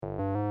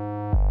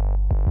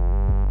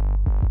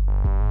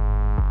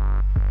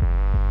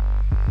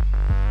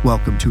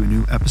Welcome to a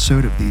new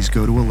episode of These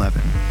Go to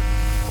 11.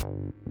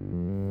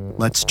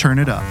 Let's turn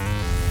it up.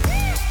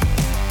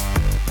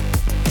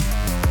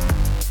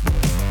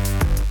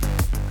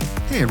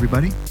 Hey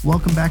everybody,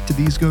 welcome back to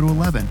These Go to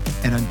 11,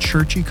 an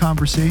unchurchy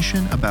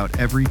conversation about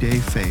everyday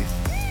faith.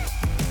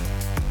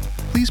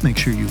 Please make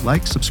sure you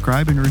like,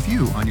 subscribe, and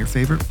review on your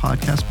favorite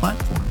podcast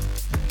platform.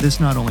 This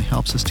not only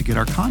helps us to get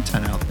our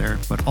content out there,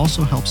 but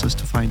also helps us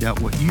to find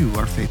out what you,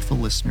 our faithful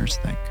listeners,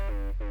 think.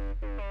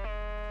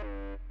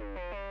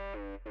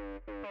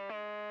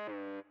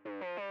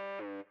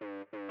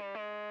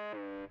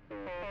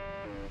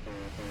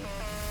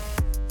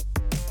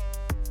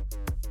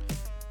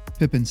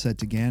 Pippin said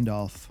to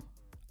Gandalf,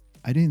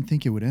 "I didn't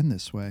think it would end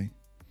this way."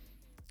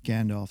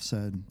 Gandalf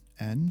said,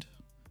 "End?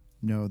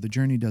 No, the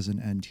journey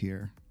doesn't end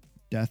here.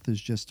 Death is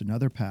just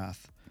another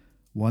path,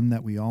 one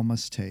that we all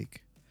must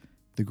take.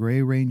 The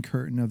gray rain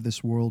curtain of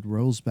this world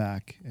rolls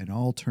back and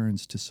all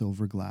turns to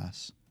silver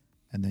glass.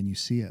 And then you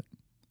see it."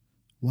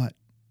 "What?"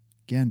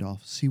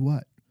 "Gandalf, see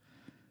what?"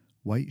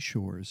 "White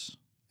shores,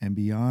 and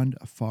beyond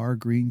a far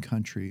green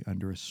country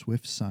under a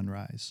swift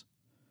sunrise."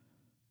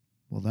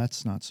 "Well,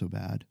 that's not so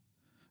bad."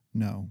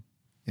 "No,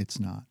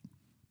 it's not."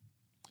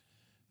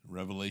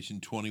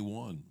 Revelation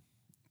 21,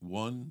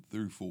 1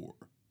 through 4.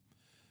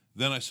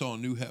 Then I saw a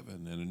new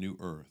heaven and a new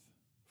earth,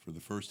 for the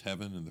first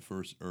heaven and the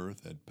first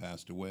earth had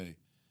passed away,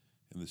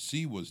 and the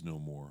sea was no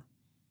more.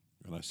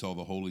 And I saw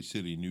the holy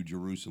city, New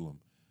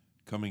Jerusalem,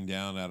 coming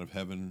down out of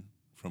heaven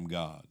from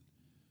God,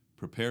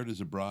 prepared as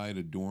a bride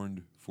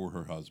adorned for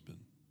her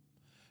husband.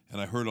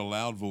 And I heard a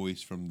loud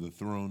voice from the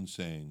throne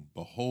saying,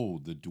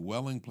 "Behold, the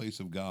dwelling place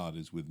of God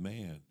is with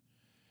man.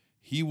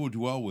 He will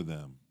dwell with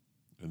them,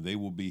 and they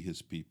will be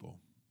his people.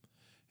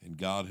 And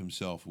God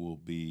himself will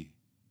be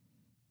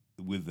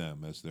with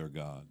them as their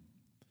God.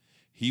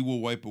 He will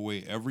wipe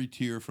away every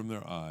tear from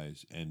their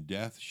eyes, and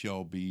death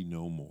shall be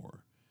no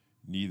more.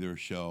 Neither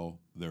shall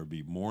there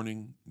be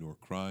mourning, nor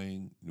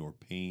crying, nor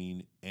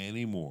pain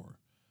any more,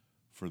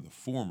 for the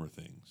former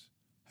things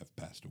have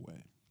passed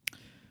away."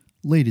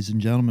 Ladies and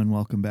gentlemen,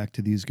 welcome back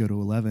to These Go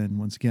to 11.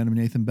 Once again, I'm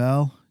Nathan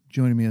Bell.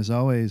 Joining me as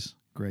always,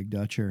 Greg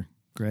Dutcher.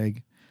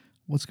 Greg,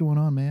 what's going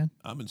on, man?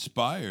 I'm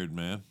inspired,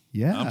 man.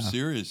 Yeah. I'm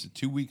serious.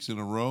 2 weeks in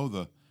a row,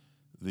 the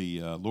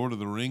Lord of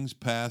the Rings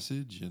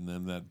passage, and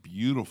then that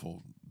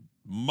beautiful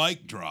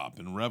mic drop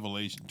in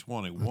Revelation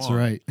 21. That's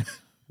right.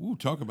 Ooh,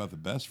 talk about the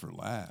best for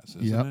last,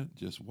 isn't it?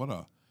 Just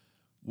what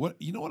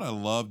you know what I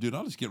love, dude?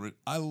 I'll just get rid.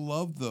 I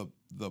love the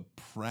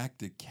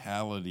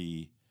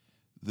practicality,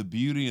 the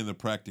beauty and the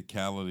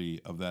practicality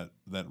of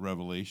that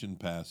Revelation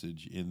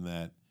passage, in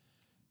that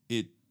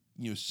it,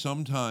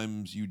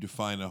 sometimes you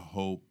define a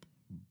hope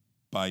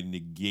by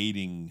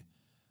negating,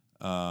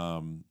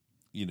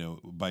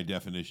 by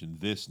definition,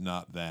 this,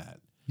 not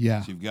that.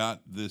 Yeah. So you've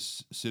got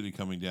this city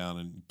coming down,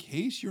 and in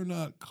case you're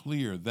not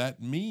clear,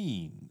 that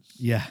means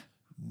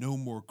no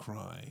more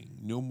crying,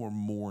 no more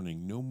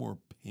mourning, no more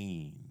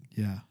pain.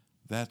 Yeah.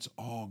 That's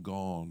all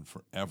gone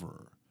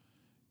forever.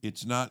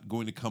 It's not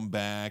going to come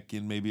back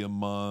in maybe a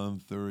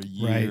month or a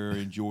year. Right.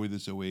 Enjoy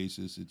this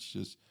oasis. It's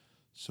just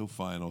so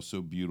final,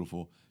 so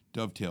beautiful.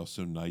 Dovetails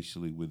so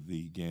nicely with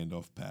the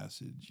Gandalf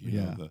passage.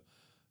 You know,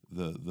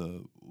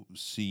 the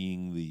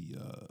seeing the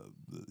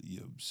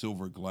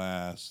silver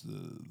glass,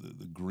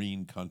 the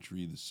green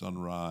country, the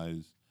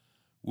sunrise.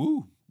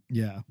 Woo.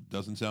 Yeah.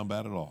 Doesn't sound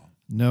bad at all.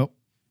 Nope.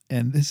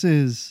 And this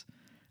is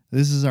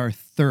our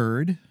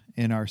third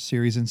in our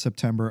series in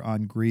September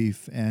on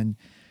grief. And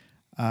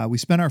we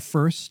spent our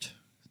first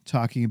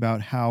talking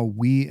about how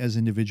we as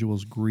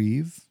individuals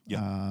grieve.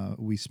 Yeah.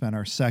 We spent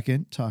our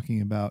second talking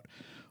about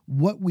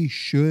what we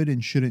should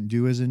and shouldn't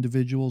do as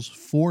individuals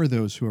for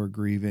those who are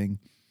grieving.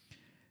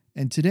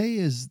 And today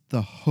is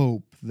the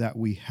hope that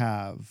we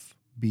have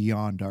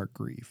beyond our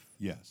grief.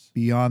 Yes.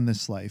 Beyond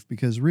this life.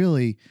 Because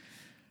really,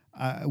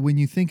 when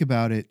you think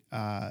about it,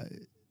 our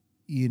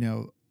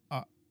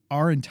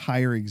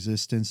entire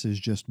existence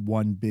is just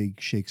one big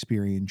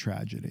Shakespearean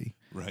tragedy.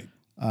 Right.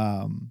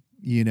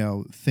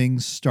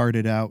 Things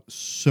started out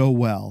so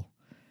well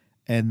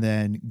and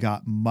then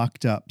got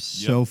mucked up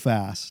so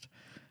fast.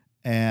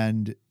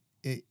 And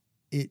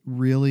it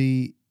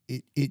really,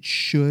 it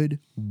should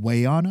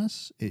weigh on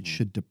us. It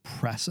should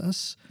depress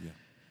us. Yeah.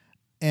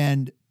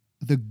 And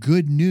the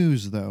good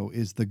news, though,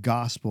 is the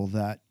gospel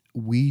that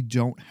we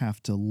don't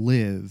have to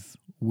live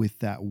with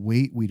that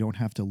weight. We don't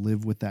have to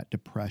live with that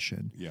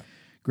depression. Yeah.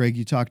 Greg,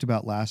 you talked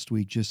about last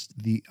week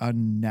just the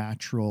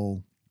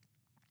unnaturalness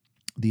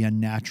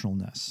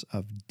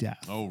of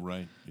death. Oh,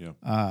 right. Yeah.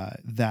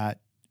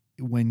 That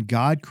when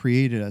God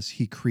created us,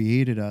 he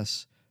created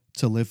us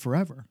to live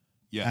forever.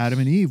 Yes. Adam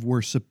and Eve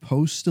were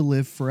supposed to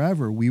live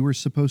forever. We were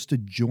supposed to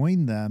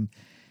join them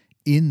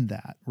in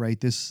that, right?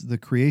 The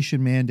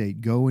creation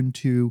mandate, go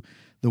into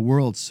the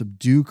world,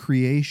 subdue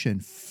creation,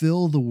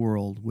 fill the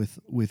world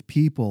with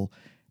people,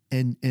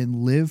 and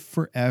live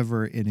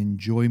forever and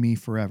enjoy me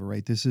forever,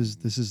 right? This is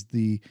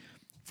the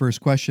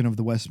first question of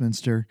the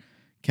Westminster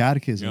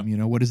Catechism.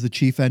 Yeah. What is the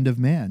chief end of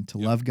man? To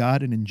love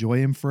God and enjoy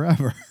him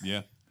forever.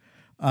 Yeah.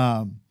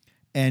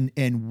 and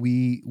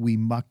we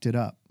mucked it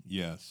up.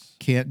 Yes.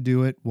 Can't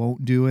do it,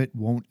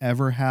 won't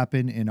ever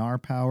happen in our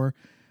power.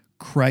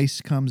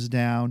 Christ comes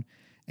down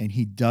and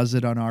he does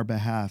it on our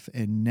behalf.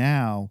 And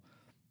now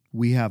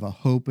we have a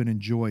hope and a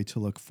joy to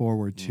look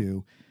forward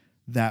to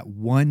that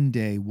one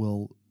day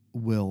will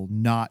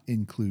not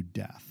include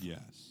death.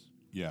 Yes.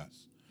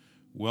 Yes.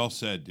 Well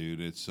said,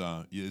 dude. It's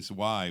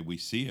why we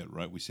see it,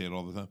 right? We say it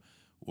all the time.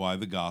 Why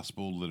the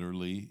gospel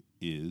literally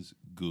is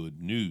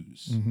good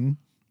news. Mm-hmm.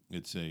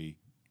 It's an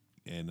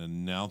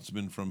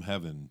announcement from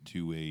heaven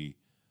to a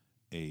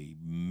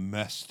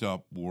messed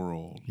up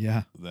world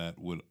Yeah. that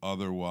would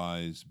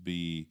otherwise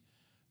be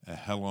a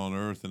hell on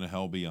earth and a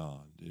hell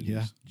beyond. It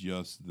is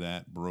just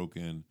that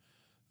broken,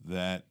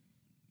 that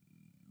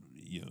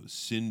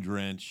sin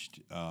drenched.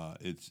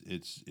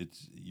 It's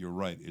you're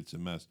right. It's a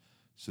mess.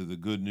 So the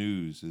good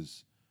news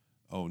is,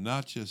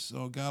 not just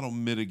God will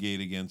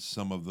mitigate against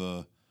some of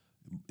the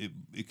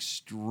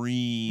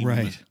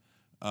extreme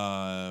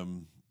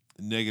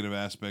negative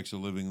aspects of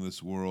living in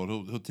this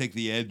world. He'll take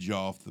the edge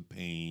off the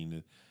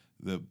pain.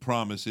 The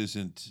promise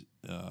isn't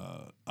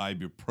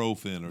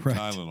ibuprofen or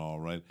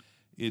Tylenol, right?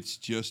 It's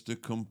just a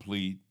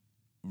complete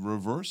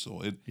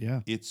reversal.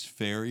 It's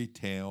fairy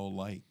tale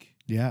like.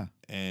 Yeah.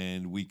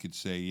 And we could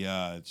say,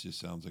 it just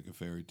sounds like a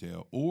fairy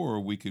tale. Or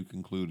we could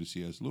conclude, as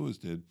C.S. Lewis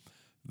did,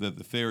 that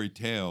the fairy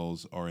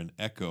tales are an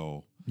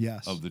echo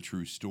of the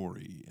true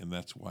story. And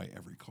that's why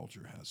every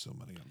culture has so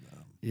many of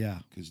them. Yeah.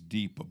 Because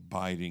deep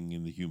abiding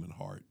in the human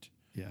heart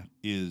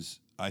is,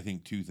 I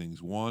think, two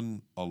things.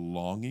 One, a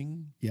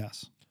longing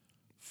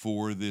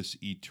for this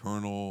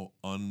eternal,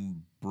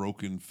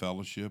 unbroken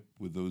fellowship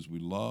with those we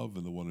love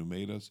and the one who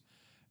made us.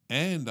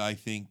 And I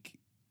think,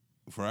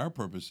 for our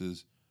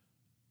purposes,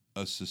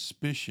 a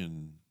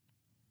suspicion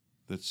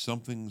that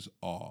something's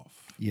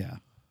off. Yeah.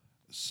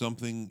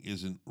 Something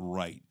isn't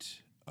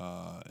right.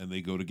 And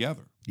they go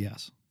together.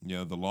 Yes.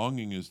 The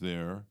longing is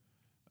there.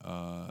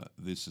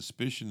 The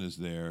suspicion is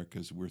there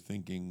because we're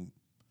thinking,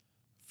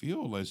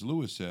 as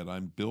Lewis said,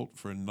 I'm built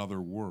for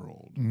another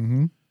world.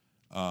 Mm-hmm.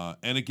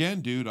 And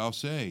again, dude, I'll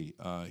say,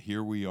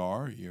 here we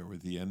are,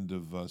 at the end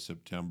of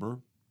September,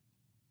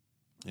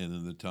 and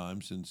in the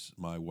time since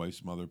my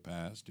wife's mother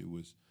passed, who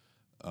was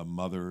a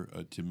mother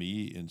to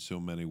me in so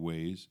many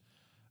ways.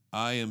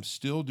 I am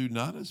still,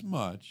 not as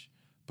much,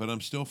 but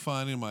I'm still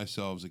finding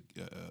myself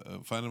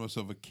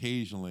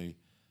occasionally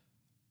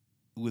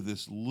with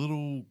this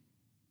little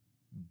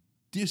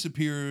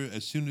disappear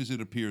as soon as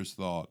it appears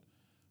thought,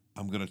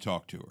 I'm going to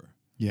talk to her.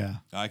 Yeah.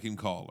 I can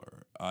call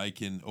her. I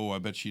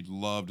bet she'd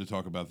love to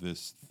talk about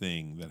this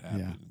thing that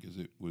happened because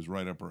it was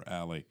right up her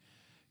alley.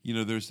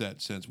 There's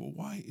that sense, well,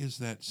 why is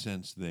that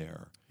sense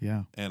there?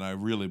 Yeah. And I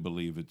really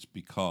believe it's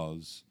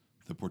because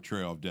the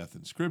portrayal of death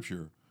in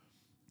Scripture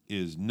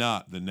is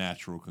not the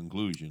natural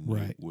conclusion.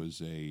 Right. It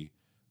was a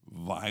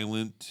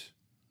violent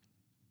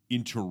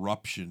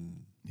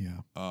interruption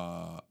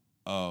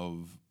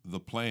of the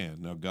plan.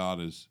 Now, God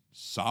is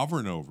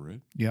sovereign over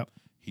it. Yep.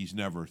 He's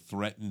never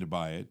threatened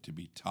by it to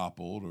be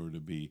toppled or to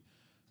be,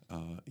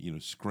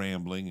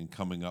 scrambling and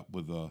coming up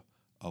with a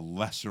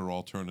lesser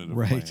alternative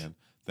plan.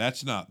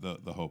 That's not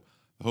the hope.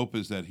 The hope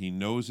is that he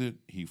knows it.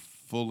 He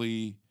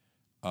fully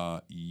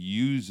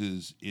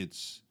uses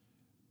its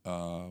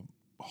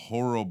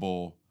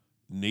horrible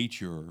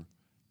nature,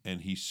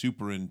 and he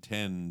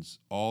superintends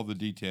all the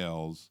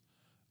details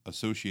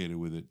associated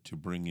with it to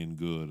bring in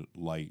good,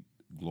 light,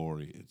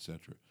 glory,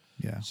 etc.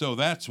 Yeah. So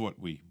that's what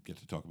we get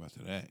to talk about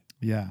today.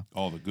 Yeah.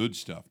 All the good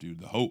stuff, dude,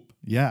 the hope.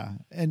 Yeah.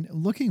 And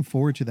looking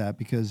forward to that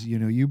because,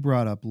 you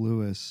brought up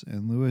Lewis,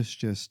 and Lewis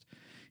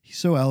he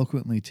so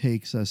eloquently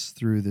takes us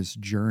through this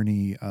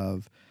journey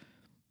of,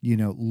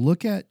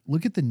 look at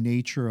the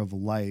nature of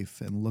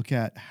life and look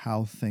at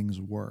how things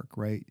work,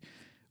 right?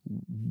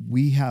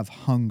 We have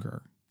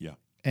hunger. Yeah.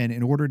 And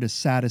in order to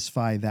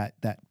satisfy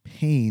that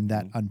pain,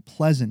 that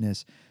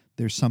unpleasantness,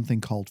 there's something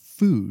called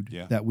food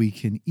that we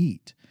can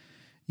eat.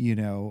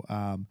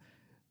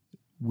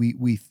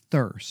 We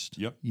thirst.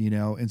 Yep.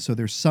 And so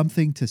there's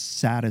something to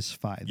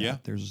satisfy that. Yeah.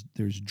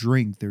 There's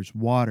drink, there's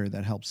water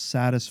that helps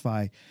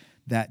satisfy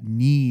that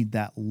need,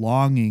 that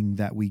longing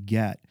that we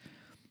get.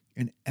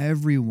 And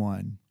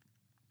everyone,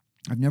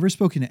 I've never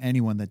spoken to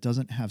anyone that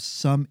doesn't have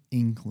some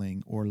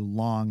inkling or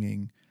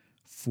longing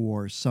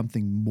for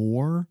something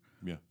more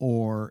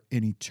or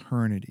an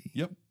eternity.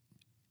 Yep.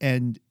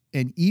 And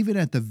even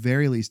at the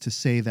very least to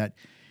say that,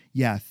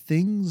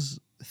 things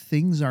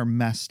are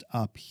messed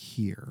up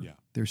here. Yeah.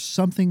 There's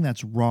something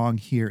that's wrong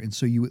here. And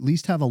so you at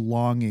least have a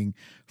longing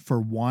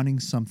for wanting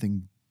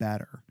something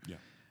better. Yeah.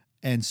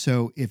 And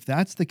so if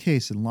that's the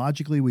case, and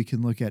logically we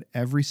can look at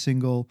every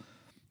single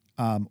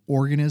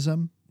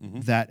organism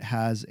that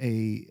has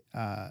a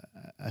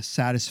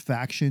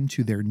satisfaction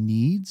to their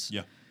needs,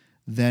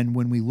 then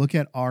when we look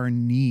at our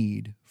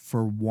need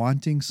for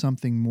wanting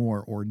something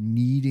more or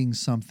needing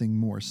something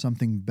more,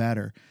 something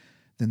better,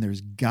 then there's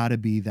got to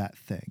be that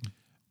thing.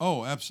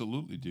 Oh,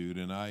 absolutely, dude.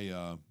 And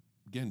I,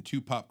 again,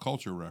 two pop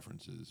culture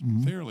references,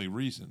 fairly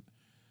recent,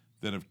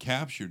 that have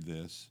captured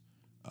this.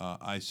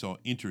 I saw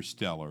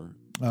Interstellar.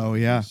 Oh,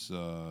 yeah. This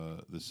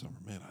summer.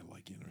 Man, I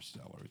like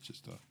Interstellar. It's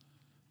just a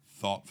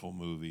thoughtful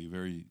movie,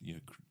 very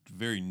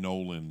very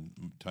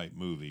Nolan type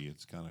movie.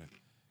 It's kind of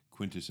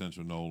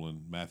quintessential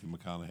Nolan. Matthew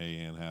McConaughey,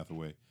 Anne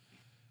Hathaway.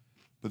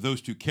 But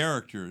those two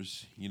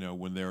characters,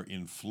 when they're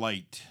in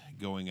flight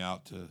going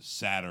out to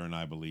Saturn,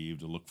 I believe,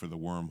 to look for the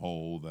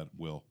wormhole that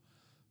will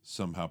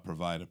somehow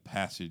provide a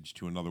passage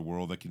to another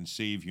world that can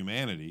save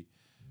humanity.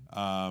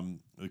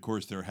 Of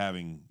course, they're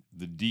having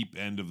the deep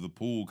end of the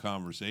pool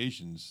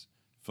conversations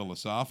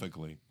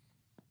philosophically.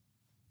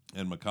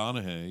 And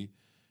McConaughey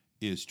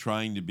is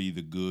trying to be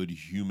the good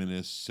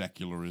humanist,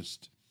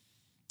 secularist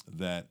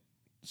that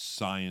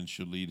science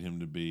should lead him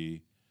to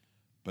be.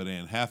 But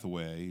Anne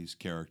Hathaway's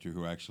character,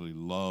 who actually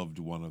loved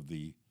one of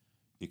the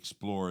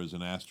explorers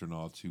and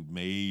astronauts who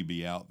may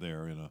be out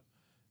there in an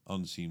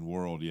unseen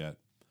world yet,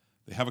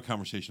 they have a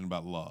conversation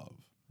about love.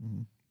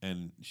 Mm-hmm.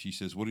 And she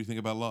says, "What do you think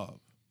about love?"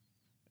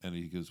 And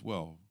he goes,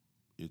 "Well,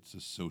 it's a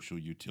social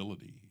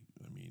utility.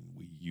 I mean,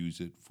 we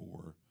use it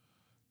for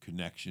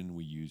connection.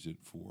 We use it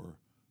for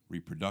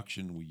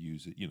reproduction. We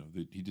use it,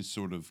 he just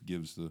sort of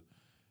gives the,"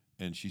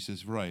 and she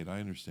says, "Right, I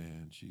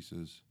understand." She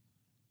says,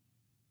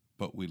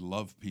 "But we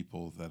love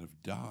people that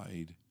have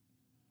died,"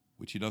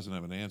 which he doesn't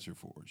have an answer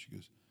for. She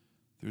goes,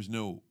 "There's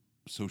no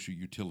social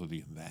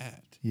utility in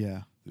that.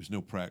 Yeah. There's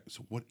no practice.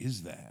 So what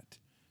is that?"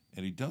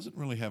 And he doesn't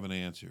really have an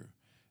answer.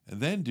 And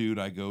then, dude,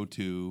 I go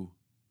to,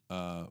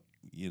 a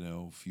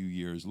few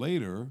years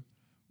later,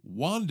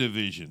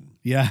 WandaVision.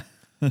 Yeah.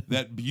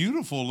 That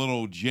beautiful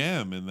little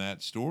gem in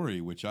that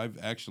story, which I've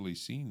actually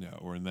seen now,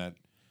 or in that,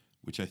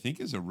 which I think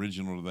is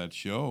original to that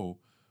show,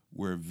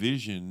 where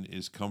Vision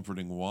is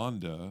comforting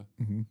Wanda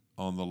Mm-hmm.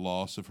 on the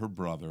loss of her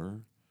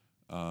brother,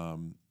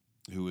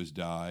 who has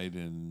died,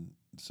 and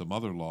some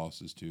other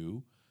losses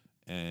too.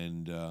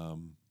 And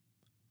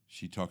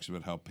she talks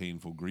about how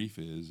painful grief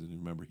is. And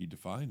remember, he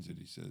defines it.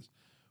 He says,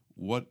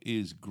 "What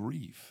is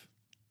grief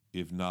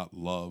if not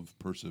love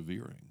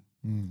persevering?"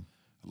 Mm.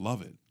 I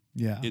love it.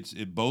 Yeah.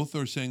 It both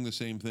are saying the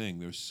same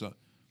thing.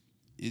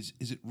 Is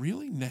it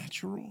really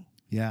natural?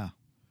 Yeah.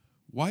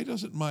 Why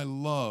doesn't my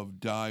love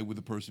die with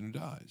the person who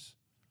dies?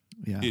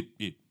 Yeah.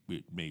 It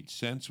made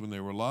sense when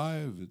they were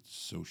alive. It's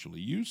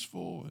socially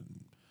useful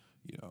and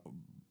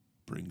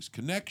brings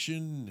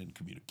connection and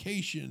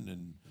communication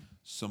and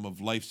some of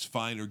life's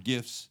finer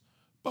gifts.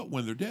 But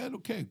when they're dead,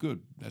 okay,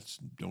 good. That's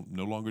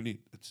no longer need.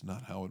 That's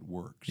not how it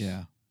works.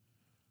 Yeah.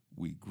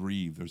 We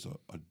grieve. There's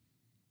a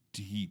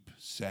deep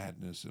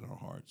sadness in our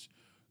hearts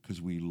because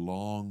we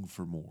long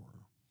for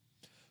more.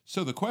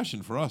 So the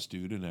question for us,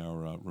 dude, in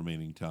our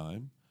remaining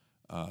time,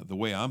 the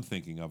way I'm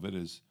thinking of it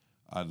is,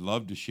 I'd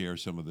love to share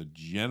some of the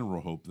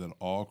general hope that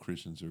all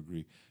Christians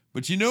agree.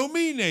 But you know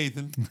me,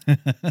 Nathan.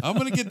 I'm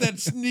going to get that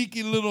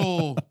sneaky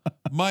little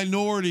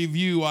minority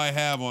view I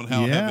have on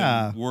how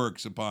heaven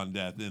works upon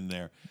death in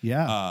there.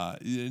 Yeah.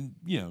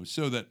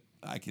 So that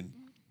I can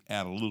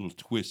add a little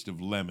twist of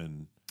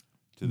lemon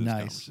to this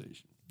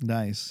conversation.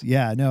 Nice.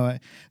 Yeah, no, I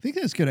think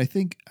that's good. I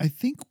think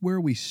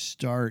where we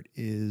start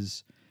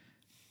is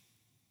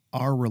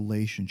our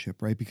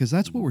relationship, right? Because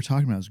that's what we're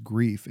talking about is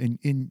grief. And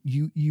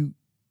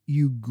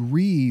you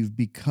grieve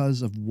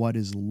because of what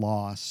is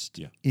lost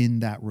in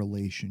that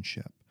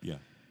relationship. Yeah.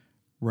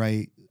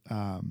 Right?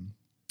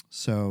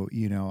 So,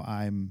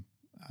 I'm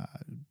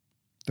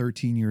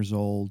 13 years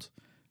old,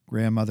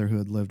 grandmother who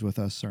had lived with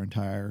us our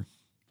entire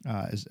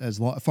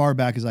far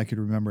back as I could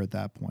remember at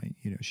that point.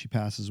 She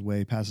passes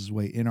away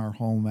in our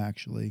home,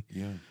 actually.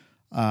 Yeah.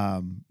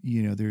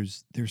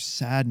 There's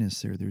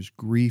sadness there. There's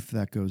grief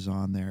that goes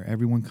on there.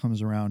 Everyone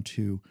comes around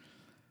to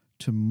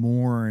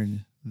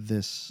mourn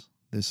this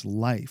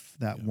life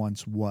that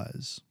once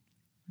was.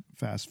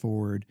 Fast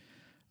forward,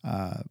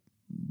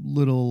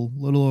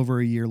 little over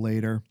a year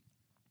later,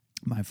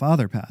 my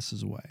father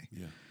passes away.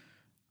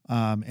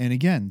 Yeah. And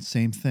again,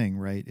 same thing,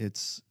 right?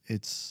 It's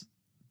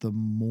the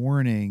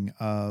mourning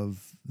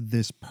of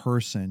this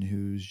person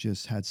who's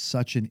just had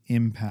such an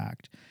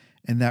impact,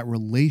 and that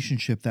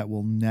relationship that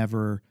will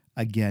never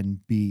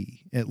again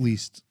be, at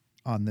least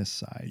on this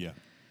side. Yeah.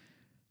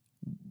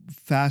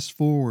 Fast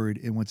forward,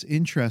 and what's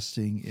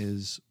interesting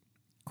is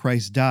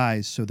Christ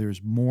dies, so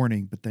there's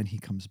mourning, but then he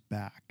comes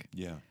back.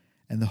 Yeah.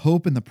 And the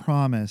hope and the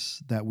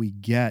promise that we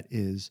get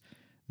is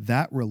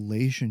that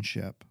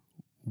relationship,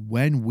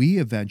 when we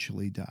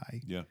eventually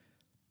die,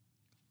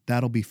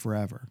 that'll be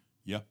forever.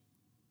 Yeah.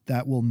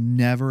 That will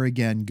never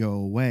again go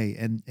away.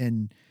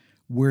 And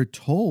we're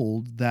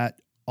told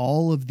that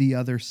all of the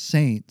other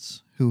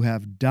saints who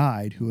have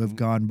died, who have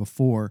gone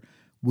before,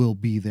 will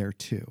be there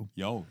too.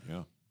 Yeah.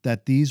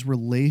 That these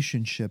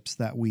relationships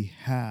that we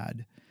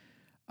had,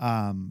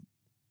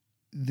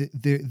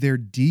 they're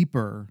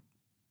deeper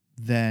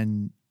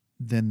than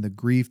the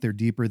grief. They're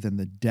deeper than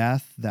the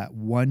death. That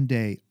one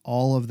day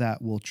all of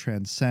that will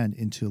transcend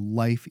into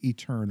life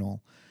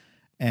eternal.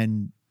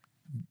 And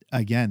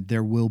again,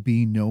 there will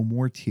be no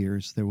more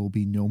tears. There will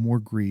be no more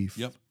grief.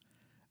 Yep.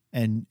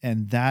 And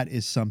that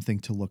is something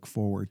to look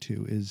forward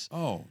to.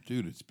 Oh,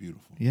 dude, it's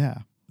beautiful.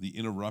 Yeah. The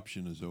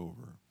interruption is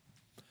over.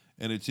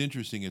 And it's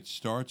interesting. It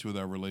starts with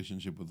our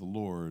relationship with the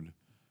Lord,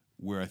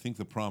 where I think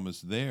the promise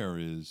there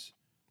is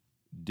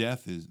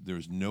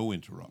there's no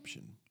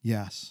interruption.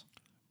 Yes.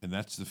 And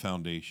that's the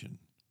foundation.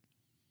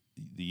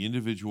 The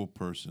individual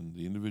person,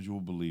 the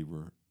individual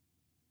believer,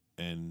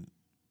 and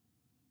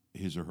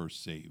his or her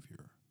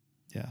Savior.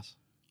 Yes.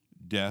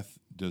 Death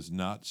does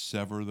not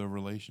sever the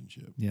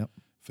relationship. Yep.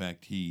 In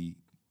fact, he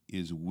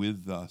is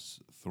with us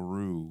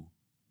through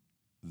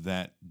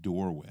that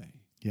doorway.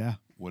 Yeah.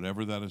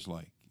 Whatever that is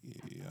like.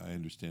 I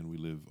understand we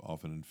live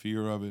often in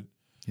fear of it.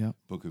 Yep.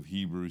 Book of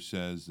Hebrews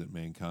says that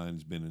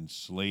mankind's been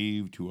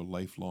enslaved to a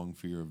lifelong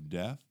fear of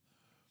death.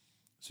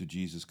 So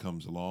Jesus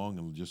comes along,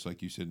 and just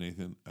like you said,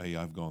 Nathan, hey,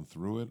 I've gone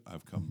through it.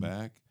 I've come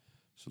back.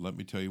 So let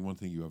me tell you one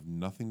thing. You have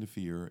nothing to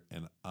fear,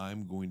 and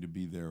I'm going to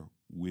be there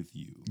with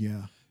you.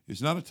 Yeah.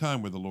 It's not a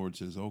time where the Lord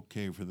says,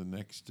 okay, for the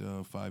next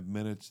 5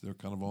 minutes, they're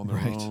kind of on their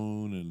Right.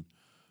 own, and,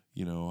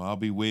 I'll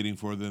be waiting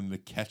for them to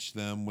catch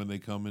them when they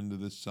come into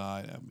this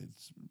side. I mean,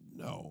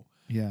 no.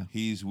 Yeah.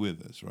 He's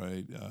with us,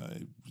 right?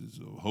 It's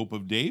a hope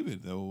of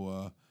David,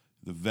 though,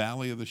 the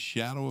valley of the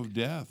shadow of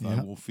death, I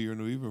Yep. will fear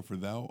no evil, for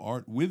thou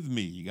art with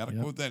me. You got to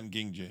Yep. quote that in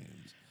King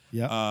James.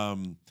 Yeah.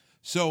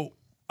 So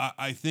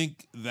I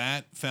think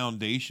that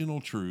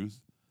foundational truth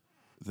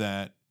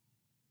that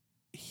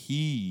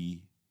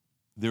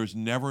there's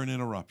never an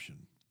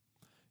interruption.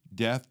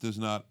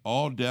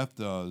 All death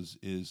does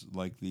is,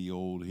 like the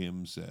old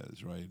hymn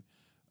says, right?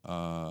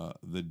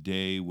 The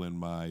day when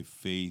my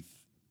faith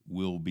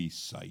will be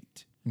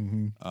sight.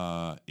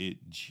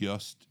 It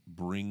just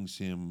brings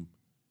him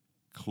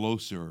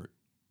closer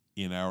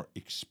in our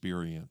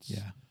experience.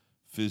 Yeah.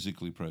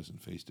 Physically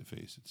present, face to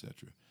face,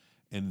 etc.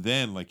 And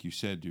then, like you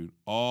said, dude,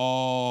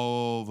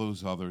 all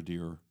those other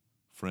dear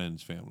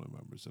friends, family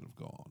members that have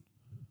gone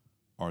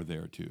are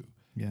there too.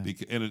 Yeah.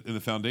 And the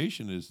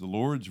foundation is the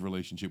Lord's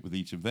relationship with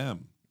each of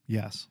them,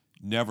 Yes.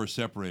 never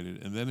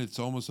separated. And then it's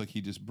almost like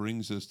he just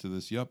brings us to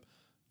this,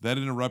 that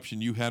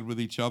interruption you had with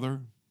each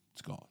other,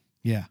 it's gone.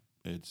 Yeah.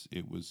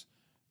 It was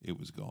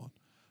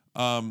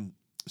gone.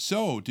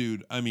 So,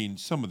 dude, I mean,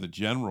 some of the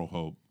general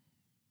hope,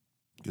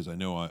 because I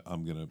know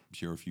I'm going to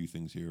share a few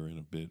things here in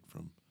a bit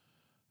from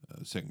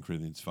 2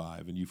 Corinthians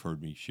 5, and you've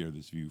heard me share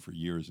this view for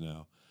years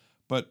now.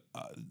 But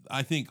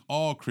I think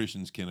all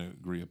Christians can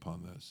agree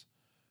upon this.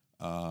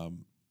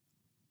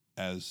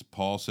 As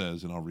Paul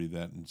says, and I'll read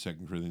that in 2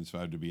 Corinthians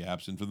 5, to be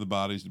absent from the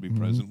bodies, to be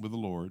present with the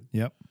Lord.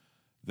 Yep.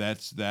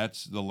 That's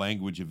the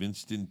language of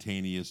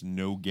instantaneous,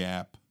 no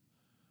gap,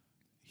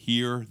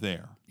 here,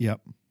 there.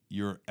 Yep.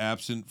 You're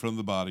absent from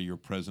the body, you're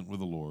present with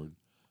the Lord.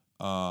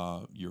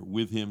 You're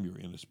with him, you're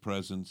in his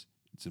presence,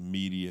 it's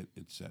immediate,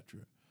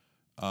 etc.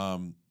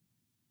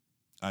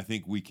 I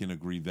think we can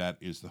agree that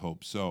is the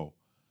hope. So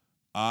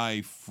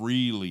I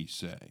freely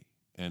say,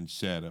 and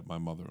said at my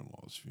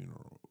mother-in-law's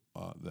funeral,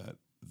 that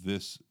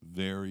this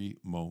very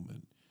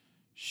moment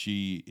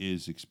she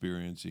is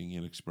experiencing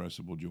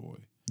inexpressible joy,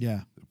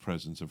 Yeah. the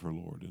presence of her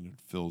Lord, and it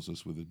fills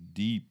us with a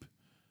deep,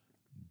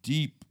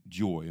 deep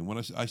joy. And when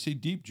I say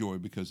deep joy,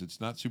 because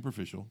it's not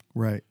superficial,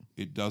 Right.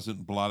 it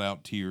doesn't blot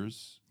out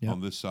tears Yep.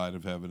 on this side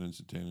of heaven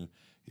instantaneously.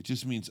 It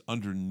just means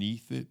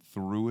underneath it,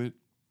 through it,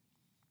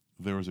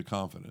 there is a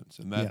confidence,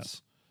 and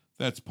that's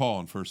Paul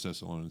in 1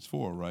 Thessalonians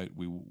 4, right?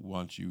 We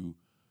want you.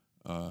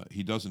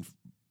 He doesn't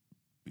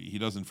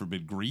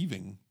forbid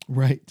grieving,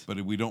 Right.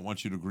 but we don't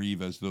want you to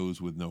grieve as those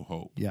with no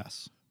hope.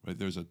 Yes. Right?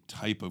 There's a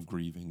type of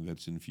grieving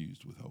that's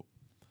infused with hope.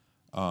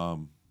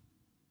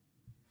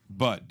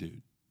 But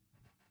dude,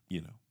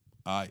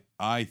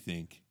 I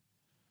think,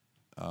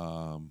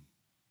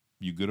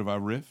 you good if I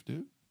riff,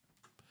 dude?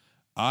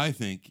 I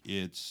think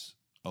it's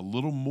a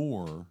little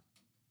more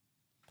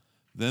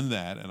than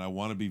that, and I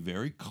want to be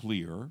very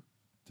clear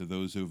to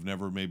those who've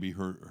never maybe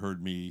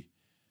heard me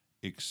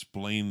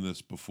explain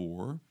this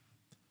before.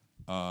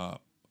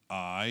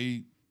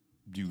 I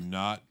do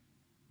not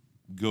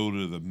go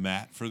to the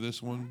mat for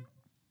this one.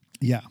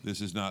 Yeah.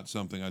 This is not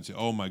something I'd say,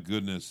 oh my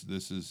goodness,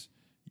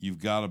 you've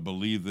got to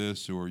believe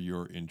this or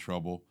you're in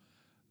trouble.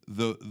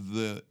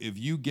 If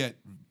you get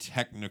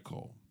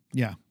technical,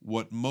 Yeah.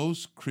 what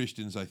most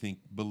Christians I think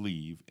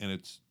believe, and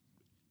it's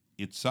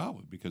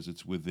solid because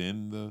it's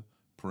within the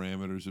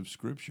parameters of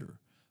Scripture.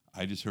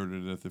 I just heard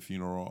it at the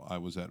funeral I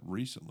was at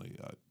recently,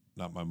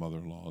 not my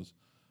mother-in-law's,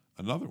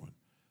 another one,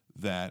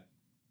 that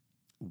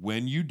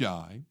when you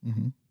die,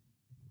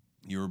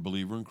 you're a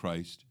believer in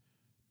Christ,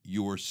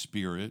 your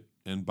spirit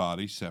and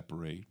body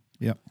separate.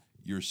 Yep.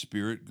 Your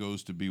spirit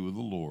goes to be with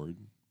the Lord,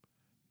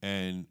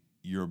 and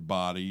your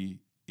body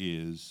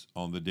is,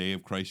 on the day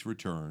of Christ's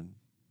return,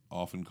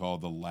 often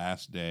called the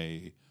last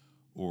day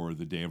or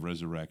the day of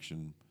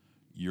resurrection,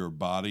 your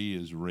body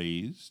is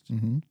raised.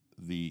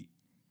 The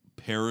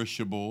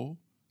perishable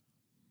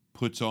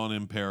puts on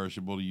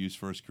imperishable, to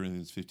use 1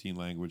 Corinthians 15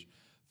 language.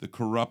 The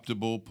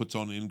corruptible puts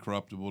on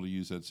incorruptible, to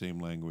use that same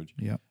language.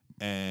 Yep.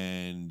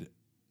 And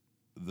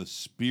the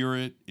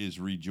spirit is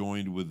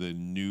rejoined with a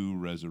new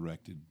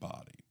resurrected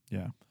body.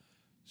 Yeah.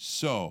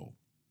 So,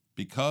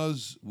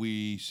 because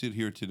we sit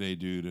here today,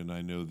 dude, and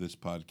I know this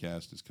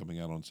podcast is coming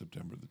out on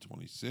September the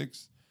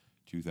 26th,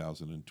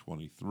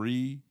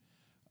 2023.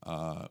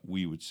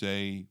 We would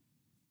say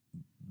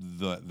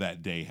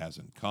that day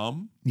hasn't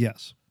come.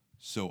 Yes.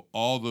 So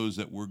all those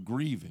that were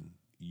grieving,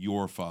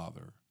 your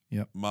father,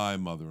 Yep. my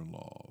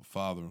mother-in-law,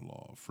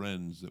 father-in-law,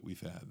 friends that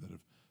we've had that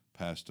have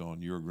passed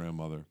on, your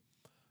grandmother,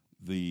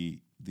 the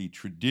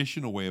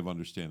traditional way of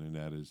understanding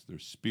that is their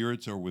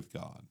spirits are with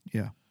God.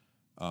 Yeah.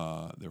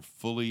 They're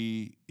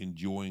fully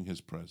enjoying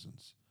his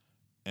presence,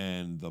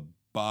 and the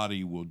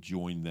body will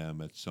join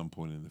them at some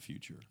point in the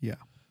future. Yeah.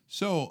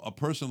 So a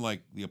person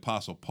like the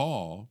Apostle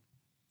Paul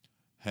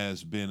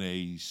has been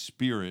a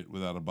spirit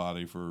without a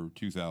body for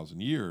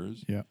 2,000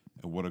 years. Yeah.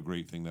 And what a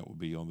great thing that will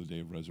be on the day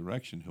of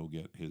resurrection. He'll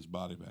get his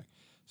body back.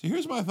 So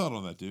here's my thought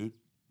on that, dude.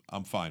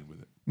 I'm fine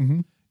with it. Mm-hmm.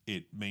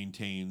 It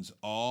maintains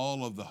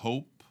all of the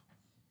hope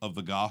of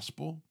the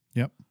gospel,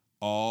 Yep.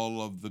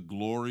 all of the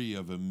glory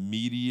of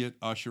immediate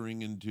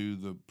ushering into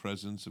the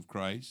presence of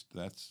Christ.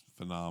 That's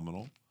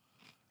phenomenal.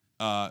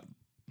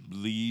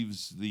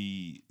 Leaves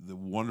the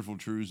wonderful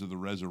truths of the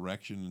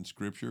resurrection in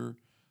Scripture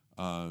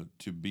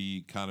to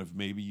be kind of,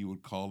 maybe you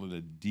would call it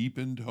a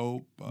deepened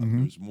hope.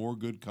 There's more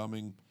good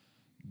coming.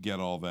 Get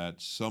all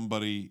that.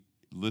 Somebody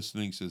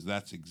listening says,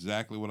 that's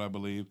exactly what I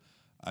believe.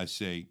 I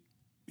say,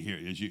 here,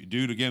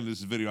 dude, again, this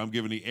is video. I'm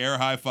giving the air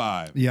high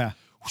five. Yeah.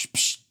 Whoosh,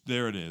 psh,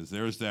 there it is.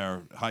 There's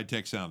our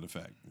high-tech sound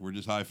effect. We're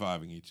just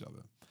high-fiving each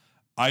other.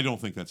 I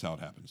don't think that's how it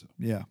happens, though.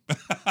 Yeah.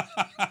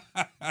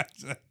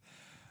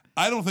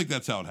 I don't think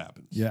that's how it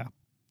happens. Yeah.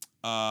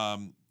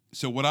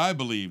 So what I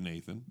believe,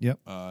 Nathan, Yep.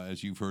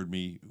 as you've heard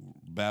me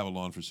babble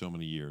on for so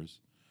many years,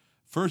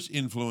 first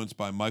influenced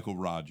by Michael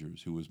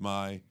Rogers, who was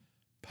my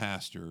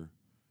pastor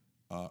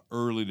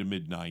early to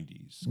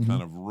mid-'90s,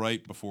 kind of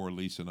right before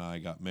Lisa and I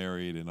got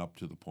married and up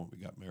to the point we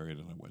got married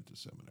and I went to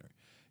seminary.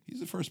 He's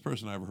the first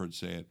person I ever heard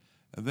say it.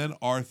 And then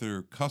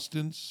Arthur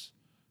Custance,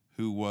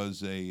 who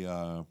was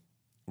a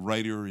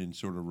writer in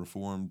sort of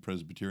Reformed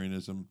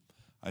Presbyterianism,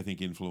 I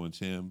think influenced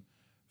him.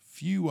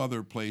 Few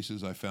other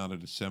places I found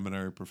it. A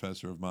seminary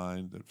professor of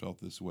mine that felt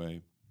this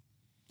way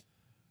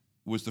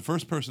was the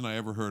first person I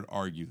ever heard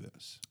argue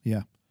this.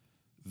 Yeah.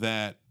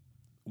 That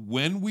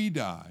when we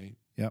die,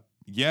 Yep.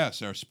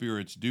 yes, our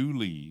spirits do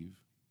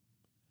leave,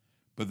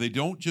 but they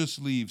don't just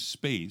leave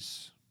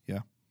space.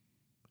 Yeah.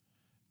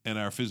 And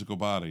our physical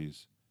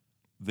bodies,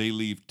 they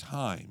leave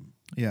time.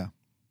 Yeah.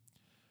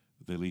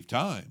 They leave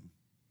time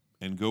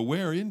and go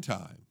where in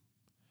time?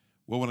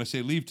 Well, when I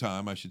say leave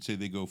time, I should say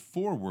they go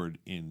forward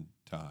in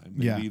time.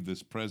 They leave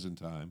this present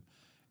time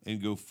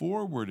and go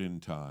forward in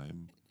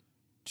time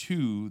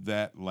to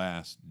that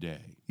last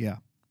day. Yeah.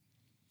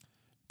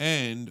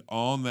 And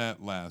on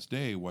that last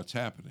day, what's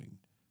happening?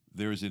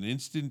 There's an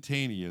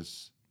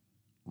instantaneous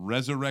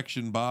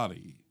resurrection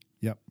body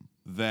Yep.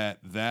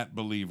 that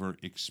believer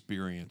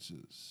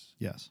experiences.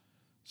 Yes.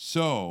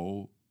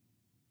 So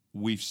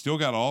we've still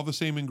got all the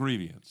same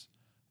ingredients.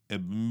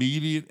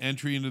 Immediate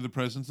entry into the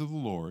presence of the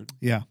Lord.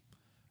 Yeah.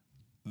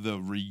 The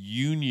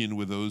reunion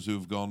with those who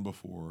have gone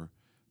before.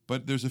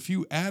 But there's a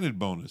few added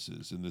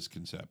bonuses in this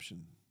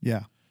conception.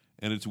 Yeah.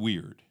 And it's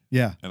weird.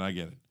 Yeah. And I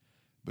get it.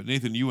 But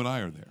Nathan, you and I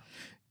are there.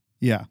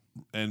 Yeah.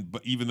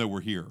 But even though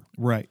we're here.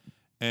 Right.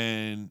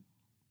 And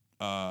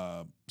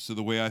so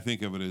the way I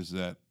think of it is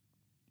that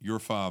your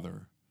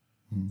father,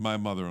 my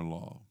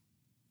mother-in-law,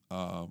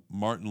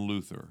 Martin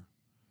Luther,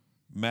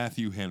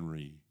 Matthew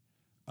Henry,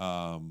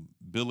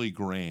 Billy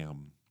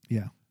Graham,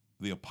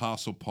 the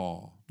Apostle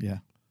Paul,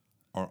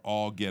 are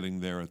all getting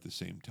there at the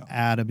same time.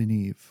 Adam and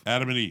Eve.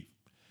 Adam and Eve.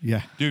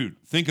 Yeah. Dude,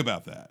 think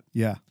about that.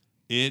 Yeah.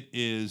 It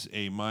is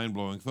a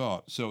mind-blowing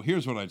thought. So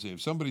here's what I'd say. If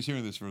somebody's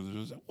hearing this for the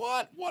first time,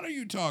 what are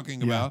you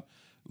talking about?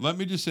 Let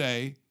me just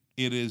say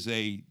it is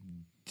a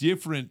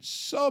different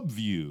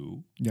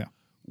sub-view,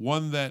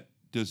 one that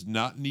does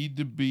not need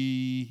to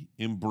be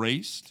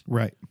embraced.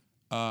 Right.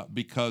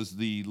 Because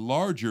the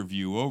larger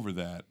view over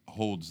that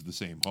holds the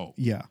same hope.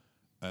 Yeah.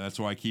 That's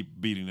why I keep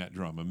beating that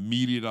drum.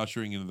 Immediate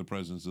ushering into the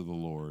presence of the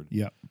Lord.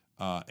 Yep.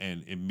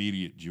 And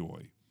immediate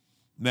joy.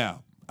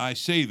 Now, I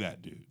say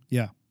that, dude.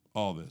 Yeah.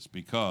 All this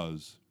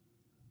because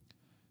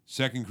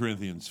 2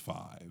 Corinthians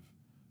 5,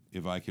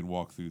 if I can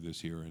walk through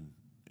this here and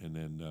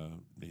then,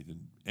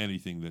 Nathan,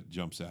 anything that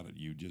jumps out at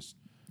you, just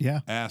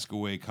ask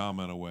away,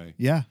 comment away.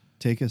 Yeah.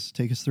 Take us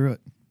through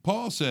it.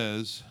 Paul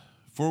says,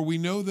 "For we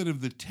know that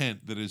if the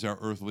tent that is our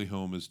earthly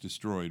home is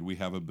destroyed, we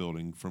have a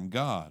building from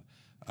God,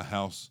 a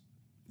house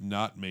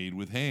not made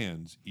with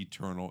hands,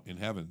 eternal in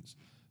heavens."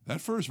 That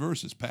first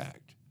verse is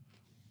packed.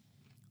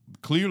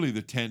 Clearly,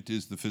 the tent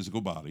is the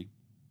physical body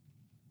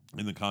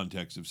in the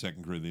context of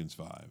 2 Corinthians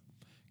 5,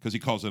 because he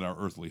calls it our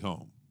earthly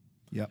home.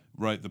 Yep.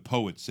 Right? The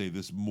poets say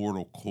this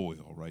mortal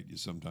coil, right? You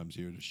sometimes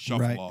hear to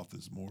shuffle off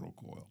this mortal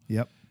coil.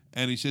 Yep.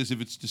 And he says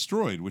if it's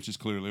destroyed, which is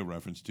clearly a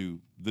reference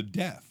to the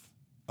death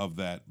of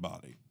that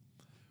body,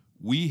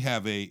 we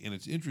have and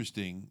it's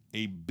interesting,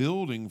 a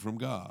building from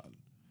God.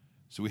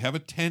 So we have a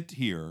tent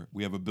here,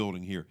 we have a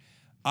building here.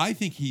 I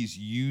think he's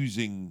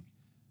using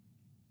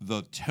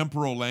the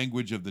temporal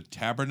language of the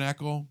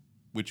tabernacle,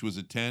 which was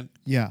a tent,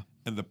 Yeah.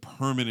 and the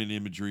permanent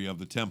imagery of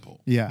the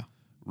temple. Yeah.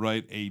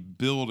 right? A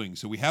building.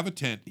 So we have a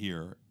tent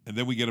here, and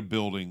then we get a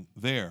building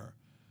there.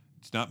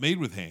 It's not made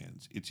with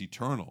hands. It's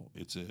eternal.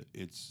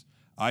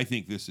 I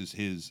think this is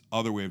his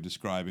other way of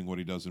describing what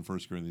he does in 1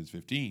 Corinthians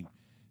 15,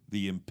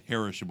 the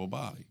imperishable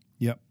body.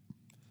 Yep.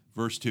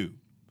 Verse 2,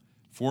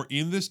 for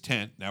in this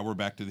tent, now we're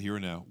back to the here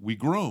and now, we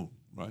groan,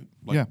 right?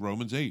 Like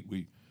Romans 8,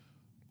 we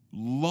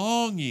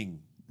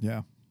longing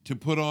to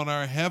put on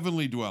our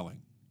heavenly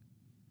dwelling.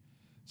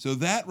 So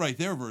that right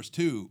there, verse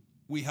 2,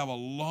 we have a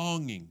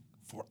longing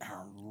for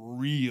our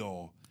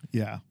real,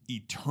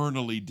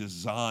 eternally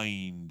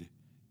designed,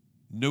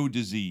 no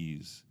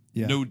disease,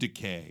 no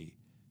decay,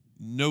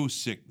 no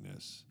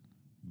sickness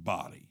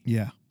body.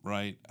 Yeah.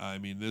 Right? I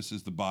mean, this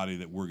is the body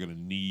that we're going to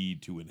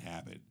need to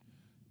inhabit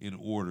in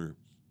order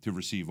to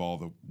receive all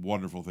the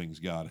wonderful things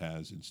God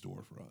has in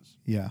store for us.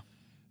 Yeah.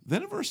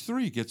 Then in verse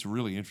 3, it gets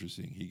really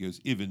interesting. He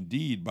goes, if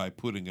indeed by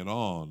putting it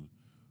on,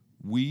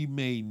 we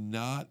may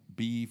not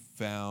be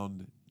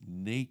found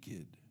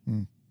naked.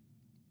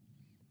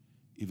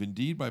 If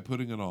indeed by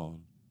putting it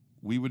on,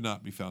 we would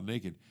not be found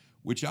naked,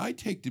 which I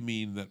take to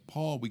mean that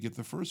Paul, we get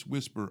the first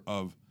whisper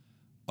of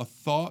a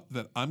thought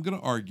that I'm going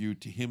to argue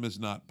to him is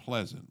not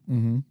pleasant.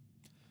 Mm-hmm.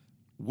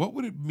 What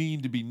would it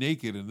mean to be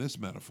naked in this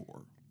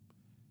metaphor?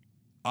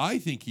 I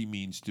think he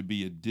means to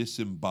be a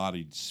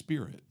disembodied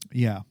spirit.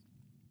 Yeah.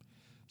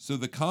 So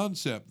the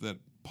concept that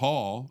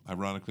Paul,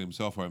 ironically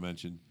himself, who I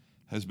mentioned,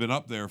 has been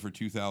up there for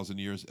 2,000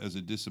 years as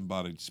a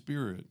disembodied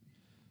spirit,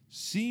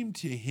 seemed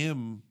to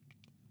him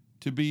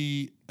to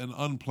be an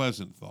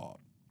unpleasant thought.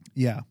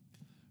 Yeah.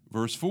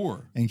 Verse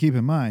 4. And keep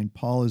in mind,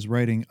 Paul is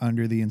writing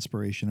under the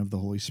inspiration of the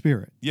Holy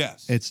Spirit.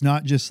 Yes. It's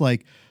not just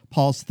like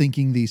Paul's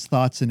thinking these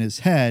thoughts in his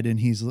head and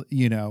he's,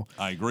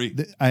 I agree.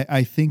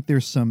 I think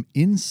there's some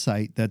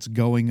insight that's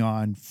going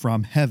on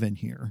from heaven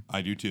here.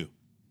 I do too.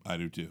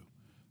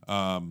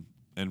 And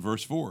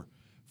verse 4.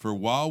 For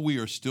while we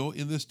are still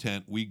in this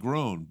tent, we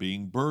groan,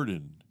 being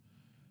burdened.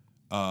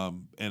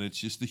 And it's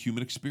just the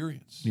human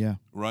experience. Yeah.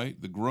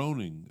 Right? The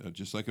groaning,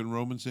 just like in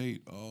Romans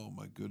 8. Oh,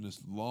 my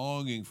goodness,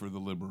 longing for the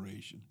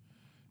liberation.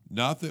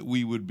 Not that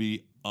we would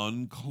be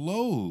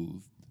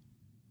unclothed.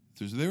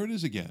 So there it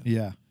is again.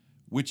 Yeah.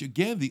 Which,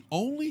 again, the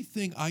only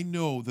thing I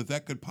know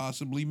that could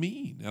possibly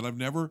mean, and I've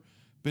never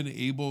been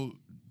able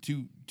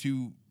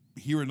to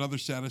hear another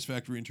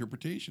satisfactory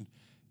interpretation,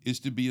 is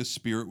to be a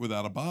spirit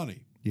without a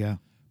body. Yeah.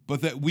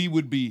 But that we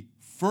would be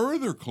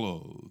further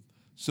clothed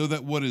so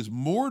that what is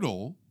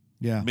mortal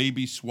may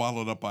be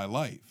swallowed up by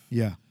life.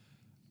 Yeah.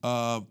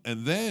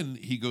 And then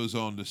he goes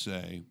on to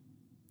say,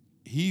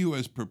 he who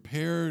has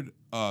prepared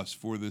us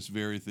for this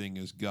very thing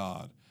is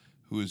God,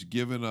 who has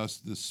given us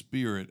the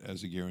Spirit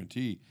as a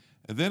guarantee.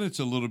 And then it's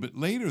a little bit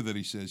later that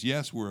he says,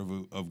 yes, we're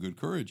of good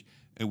courage,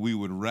 and we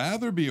would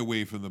rather be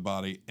away from the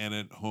body and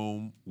at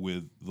home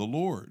with the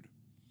Lord.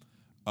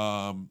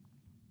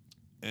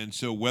 And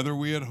so whether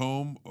we're at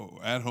home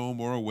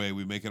or away,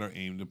 we make it our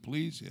aim to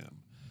please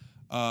him.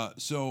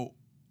 So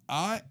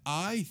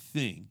I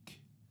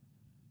think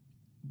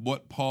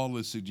what Paul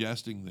is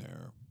suggesting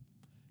there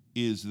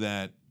is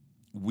that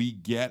we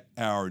get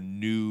our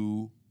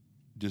new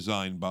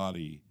design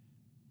body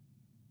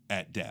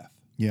at death.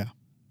 Yeah.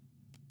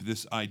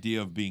 This idea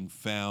of being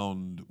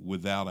found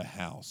without a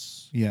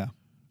house. Yeah.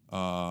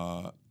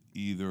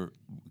 Either,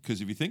 because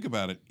if you think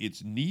about it,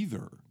 it's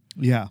neither.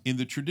 Yeah. In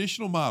the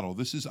traditional model,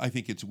 this is, I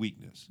think, its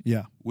weakness.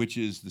 Yeah. Which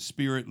is the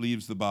spirit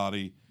leaves the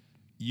body.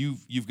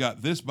 You've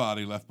got this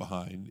body left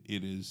behind.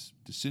 It is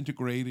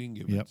disintegrating.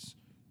 If it's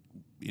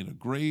in a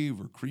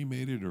grave or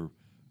cremated, or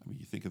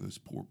you think of those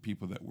poor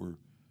people that were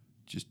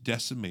just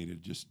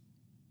decimated, just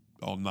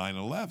on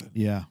 9/11.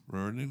 Yeah.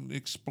 Or in an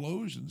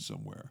explosion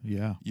somewhere.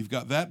 Yeah. You've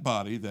got that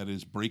body that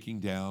is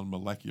breaking down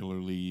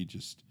molecularly,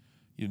 just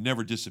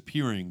never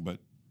disappearing, but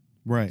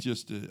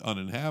just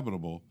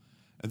uninhabitable.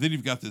 And then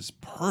you've got this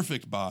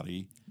perfect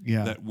body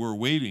that we're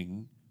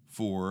waiting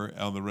for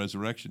on the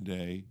resurrection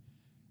day.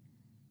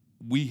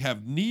 We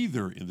have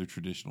neither in the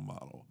traditional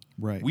model.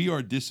 Right. We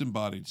are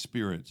disembodied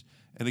spirits.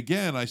 And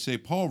again, I say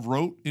Paul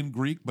wrote in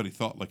Greek, but he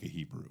thought like a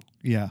Hebrew.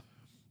 Yeah.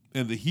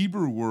 And the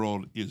Hebrew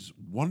world is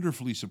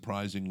wonderfully,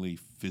 surprisingly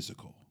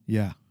physical.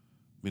 Yeah.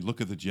 I mean,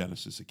 look at the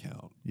Genesis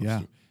account.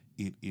 Yeah.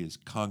 It is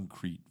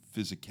concrete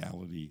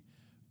physicality.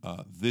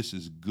 This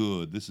is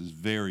good. This is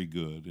very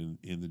good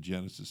in the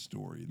Genesis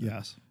story.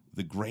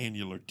 The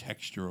granular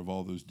texture of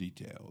all those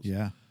details.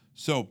 Yeah.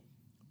 So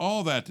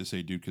all that to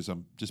say, dude, because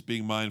I'm just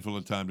being mindful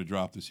of time to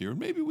drop this here. And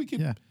maybe we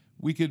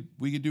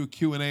could do a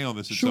Q&A on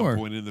this at some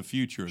point in the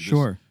future.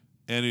 Sure.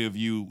 Any of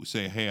you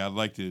say, hey, I'd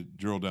like to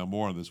drill down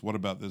more on this. What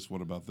about this?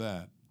 What about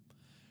that?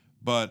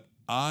 But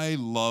I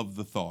love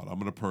the thought. I'm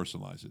going to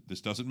personalize it.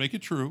 This doesn't make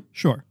it true.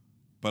 Sure.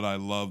 But I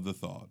love the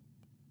thought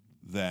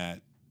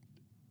that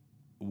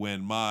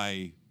when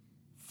my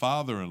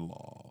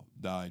father-in-law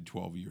died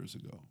 12 years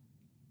ago,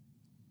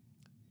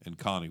 and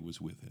Connie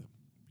was with him.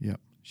 Yep.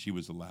 She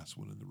was the last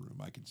one in the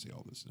room. I can say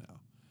all this now.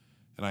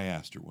 And I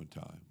asked her one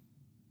time,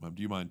 Mom,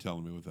 do you mind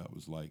telling me what that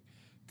was like?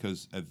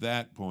 Because at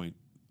that point,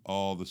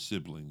 all the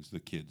siblings, the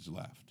kids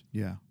left.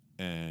 Yeah.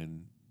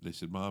 And they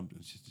said, Mom,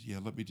 she said, yeah,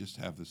 let me just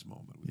have this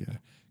moment with you.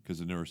 Because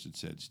the nurse had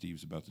said,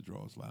 Steve's about to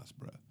draw his last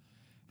breath.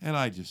 And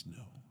I just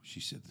know she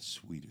said the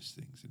sweetest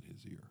things in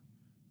his ear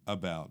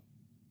about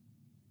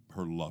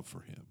her love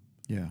for him.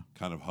 Yeah.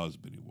 Kind of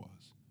husband he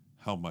was.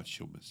 How much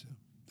she'll miss him.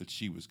 That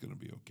she was going to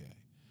be okay.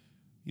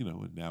 You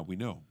know, and now we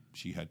know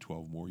she had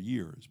 12 more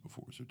years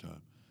before it was her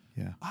time.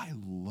 Yeah. I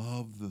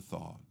love the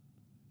thought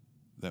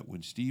that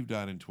when Steve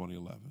died in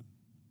 2011,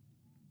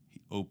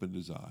 he opened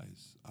his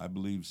eyes. I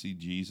believe see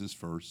Jesus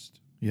first.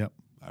 Yep.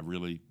 I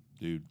really,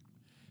 dude,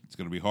 it's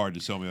going to be hard to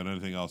sell me on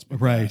anything else but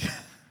Right.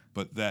 that.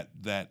 But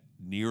that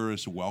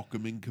nearest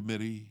welcoming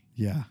committee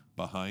Yeah.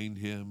 behind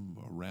him,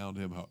 around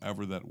him,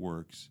 however that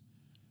works,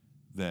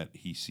 that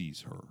he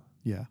sees her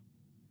Yeah.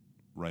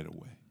 right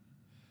away.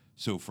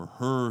 So for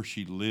her,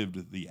 she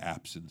lived the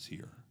absence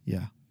here.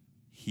 Yeah.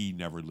 He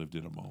never lived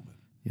it a moment.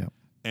 Yep.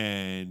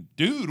 And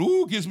dude,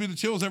 gives me the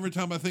chills every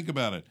time I think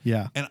about it.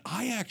 Yeah. And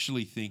I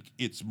actually think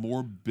it's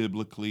more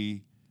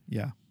biblically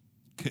Yeah.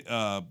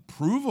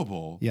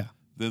 provable Yeah.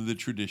 than the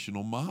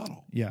traditional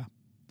model. Yeah.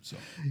 So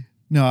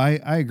No, I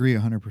agree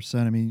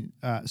 100%. I mean,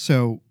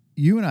 so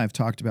you and I have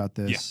talked about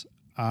this.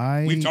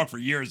 we've talked for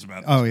years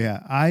about this. Oh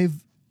yeah.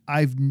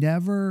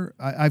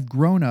 I've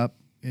grown up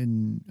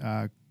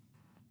in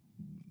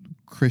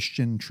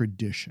Christian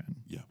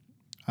tradition.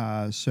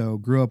 Yeah. So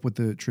grew up with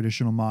the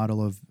traditional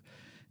model of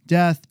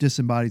death,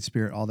 disembodied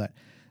spirit, all that.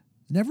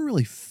 Never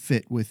really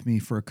fit with me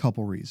for a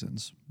couple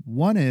reasons.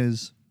 One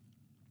is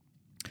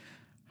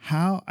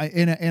how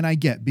I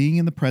get being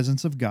in the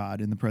presence of God,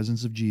 in the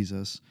presence of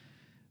Jesus.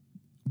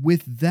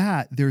 With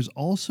that, there's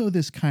also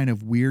this kind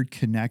of weird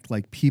connect,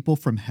 like people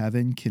from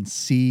heaven can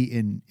see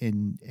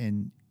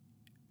and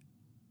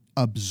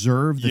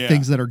observe the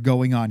things that are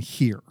going on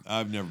here.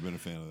 I've never been a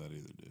fan of that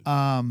either, dude.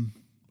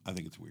 I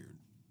think it's weird.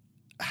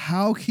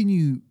 How can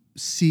you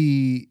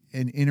see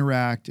and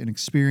interact and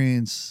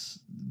experience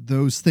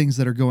those things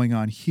that are going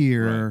on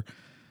here,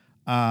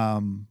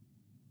 and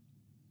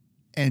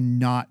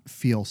not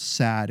feel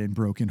sad and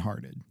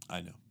brokenhearted?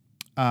 I know.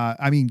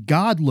 I mean,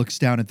 God looks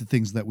down at the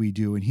things that we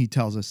do, and He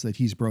tells us that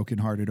He's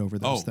brokenhearted over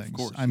those things. Of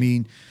course. I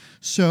mean,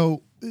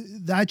 so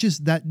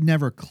that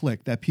never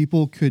clicked. That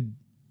people could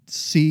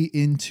see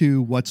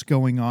into what's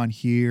going on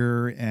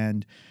here,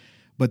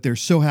 but they're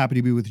so happy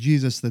to be with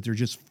Jesus that they're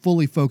just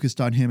fully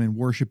focused on Him and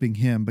worshiping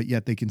Him, but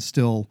yet they can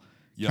still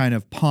kind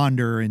of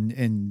ponder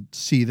and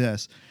see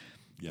this.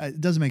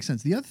 It doesn't make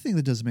sense. The other thing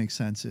that doesn't make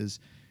sense is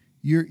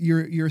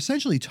you're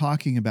essentially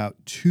talking about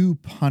two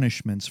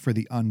punishments for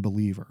the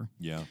unbeliever.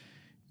 Yeah.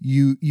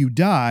 You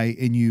die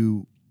and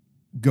you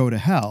go to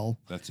hell.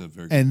 That's a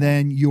very good and point.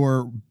 then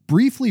you're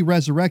briefly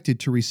resurrected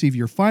to receive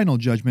your final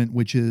judgment,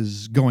 which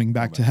is going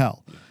back to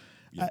hell.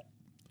 Yeah.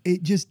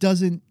 It just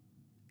doesn't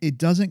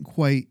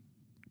quite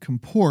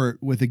comport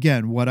with,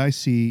 again, what I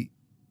see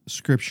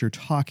Scripture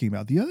talking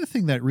about. The other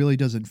thing that really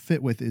doesn't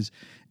fit with is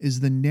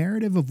the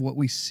narrative of what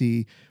we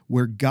see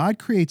where God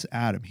creates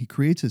Adam. He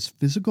creates his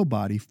physical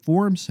body,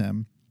 forms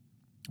him.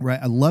 Right.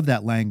 I love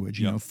that language,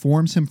 you know,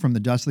 forms him from the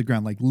dust of the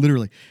ground, like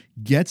literally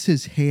gets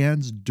his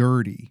hands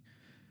dirty,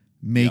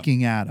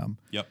 making Adam.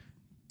 Yep.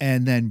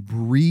 And then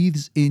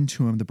breathes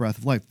into him the breath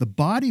of life. The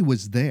body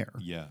was there.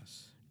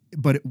 Yes.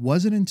 But it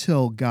wasn't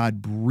until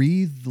God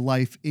breathed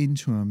life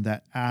into him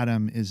that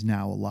Adam is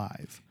now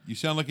alive. You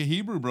sound like a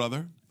Hebrew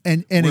brother.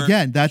 And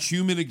again, that's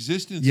human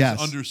existence is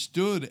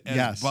understood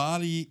as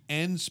body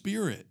and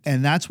spirit.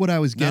 And that's what I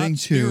was getting not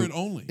spirit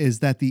only. Is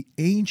that the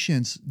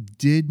ancients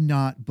did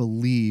not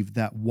believe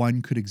that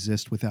one could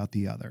exist without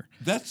the other.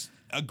 That's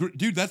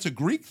that's a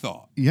Greek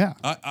thought. Yeah.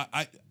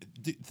 I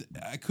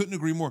couldn't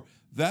agree more.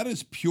 That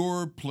is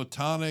pure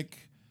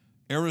Platonic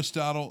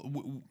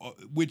Aristotle,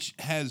 which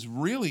has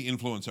really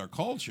influenced our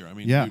culture. I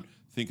mean, dude,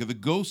 think of the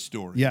ghost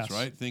stories,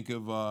 right? Think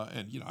of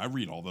and I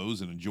read all those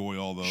and enjoy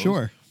all those.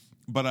 Sure.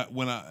 But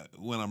when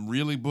I'm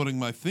really putting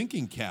my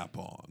thinking cap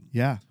on,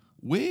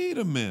 wait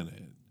a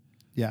minute,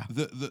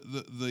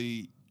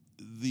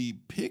 the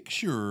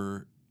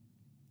picture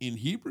in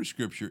Hebrew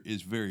Scripture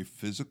is very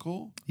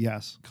physical,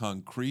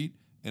 concrete,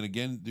 and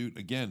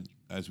again,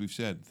 as we've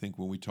said, think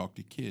when we talk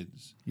to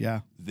kids,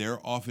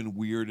 they're often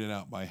weirded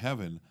out by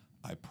heaven.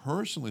 I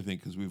personally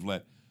think because we've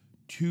let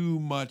too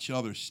much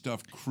other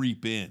stuff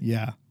creep in.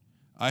 Yeah.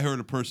 I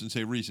heard a person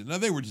say recently, now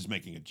they were just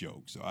making a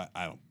joke, so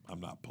I'm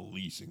not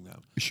policing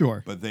them.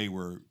 Sure. But they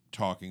were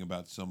talking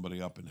about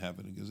somebody up in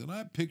heaven and goes, and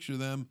I picture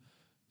them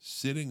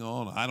sitting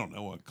on, I don't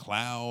know, a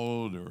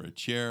cloud or a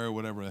chair or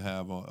whatever they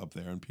have up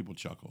there, and people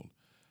chuckled.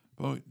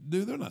 But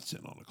dude, they're not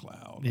sitting on a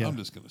cloud. I'm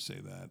just going to say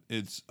that.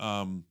 It's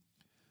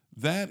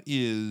that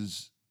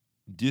is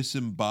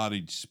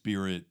disembodied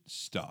spirit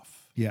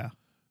stuff. Yeah.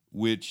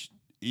 Which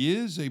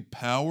is a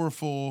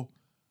powerful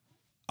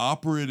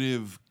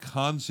operative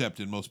concept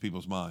in most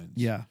people's minds.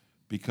 Yeah.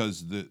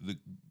 Because the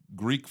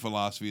Greek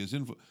philosophy is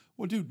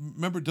well, dude,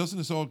 remember, doesn't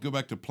this all go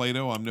back to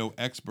Plato? I'm no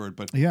expert,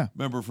 but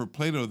remember for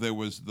Plato they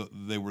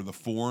were the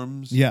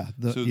forms. Yeah.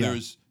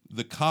 There's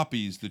the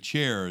copies, the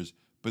chairs,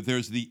 but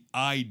there's the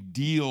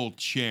ideal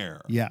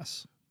chair.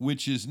 Yes.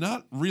 Which is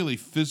not really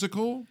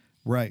physical.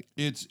 Right.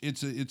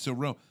 It's a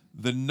realm.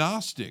 The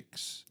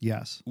Gnostics,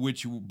 Yes.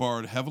 which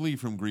borrowed heavily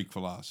from Greek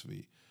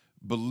philosophy,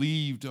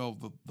 believed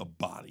the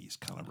body's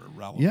kind of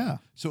irrelevant. Yeah.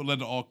 So it led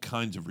to all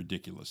kinds of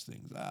ridiculous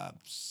things.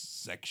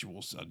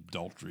 Sexual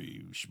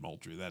adultery,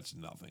 schmultery, that's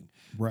nothing.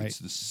 Right. It's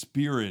the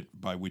spirit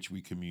by which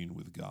we commune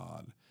with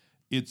God.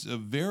 It's a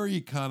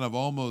very kind of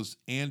almost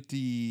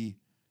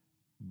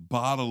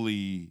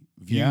anti-bodily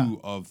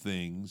view of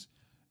things,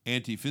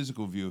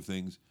 anti-physical view of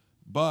things,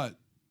 but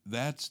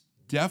that's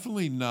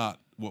definitely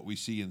not what we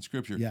see in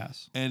Scripture.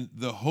 Yes. And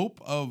the hope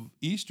of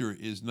Easter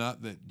is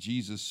not that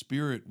Jesus'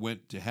 spirit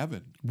went to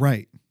heaven.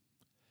 Right.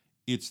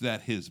 It's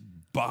that his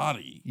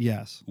body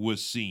Yes.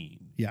 was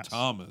seen. Yes.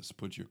 Thomas,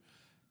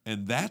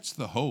 and that's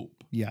the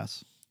hope.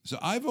 Yes. So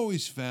I've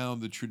always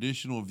found the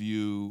traditional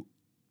view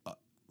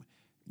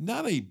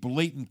not a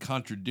blatant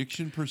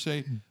contradiction per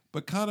se,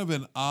 but kind of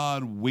an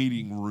odd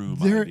waiting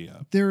room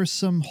idea. There are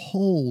some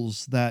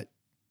holes that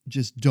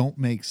just don't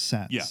make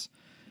sense. Yeah.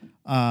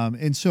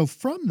 And so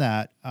from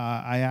that,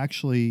 I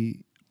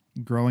actually,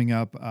 growing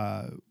up,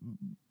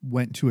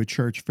 went to a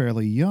church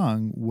fairly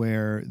young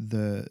where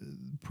the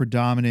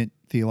predominant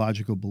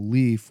theological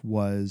belief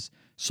was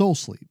soul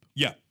sleep.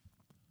 Yeah.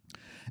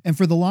 And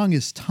for the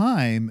longest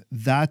time,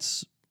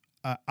 that's,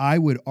 I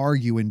would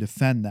argue and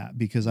defend that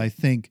because I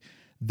think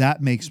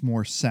that makes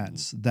more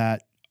sense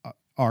that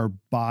our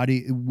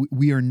body,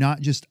 we are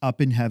not just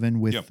up in heaven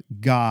with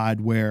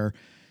God where,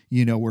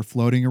 you know, we're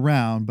floating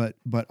around,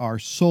 but our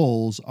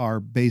souls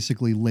are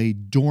basically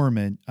laid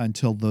dormant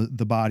until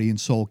the body and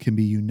soul can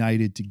be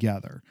united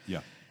together. Yeah.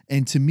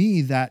 And to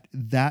me,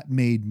 that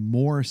made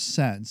more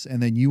sense.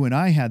 And then you and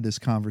I had this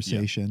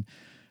conversation.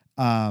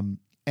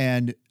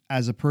 And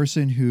as a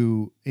person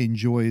who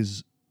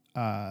enjoys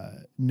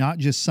not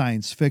just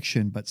science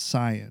fiction, but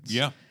science.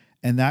 Yeah.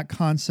 And that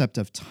concept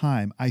of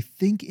time, I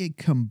think it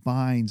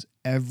combines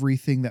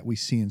everything that we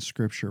see in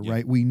Scripture,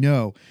 right? We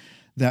know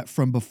that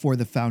from before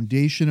the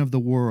foundation of the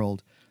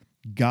world,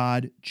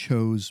 God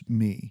chose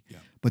me. Yeah.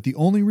 But the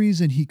only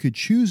reason he could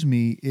choose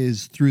me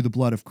is through the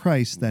blood of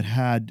Christ that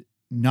had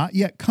not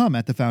yet come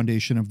at the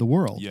foundation of the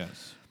world.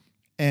 Yes.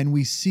 And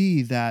we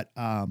see that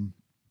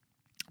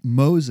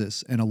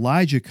Moses and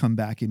Elijah come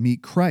back and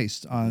meet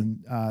Christ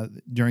on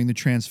during the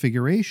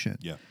Transfiguration.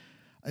 Yeah.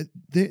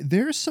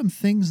 There's some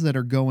things that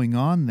are going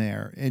on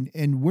there,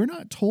 and we're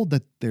not told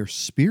that they're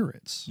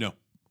spirits. No.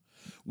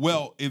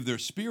 Well, if they're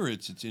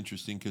spirits, it's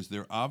interesting because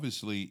they're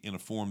obviously in a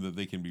form that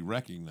they can be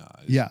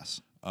recognized.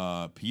 Yes.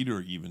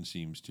 Peter even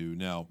seems to.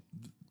 Now,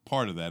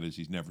 part of that is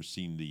he's never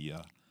seen the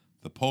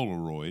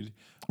Polaroid.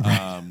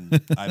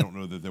 I don't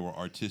know that there were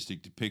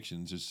artistic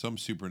depictions. There's some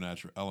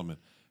supernatural element.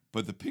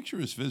 But the picture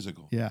is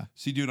physical. Yeah.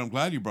 See, dude, I'm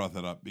glad you brought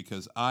that up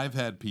because I've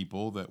had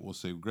people that will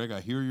say, Greg,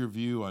 I hear your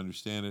view. I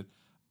understand it.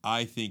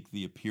 I think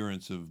the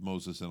appearance of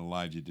Moses and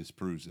Elijah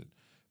disproves it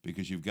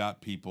because you've got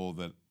people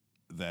that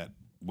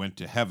went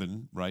to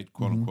heaven, right,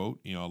 quote unquote.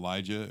 You know,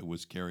 Elijah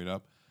was carried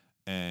up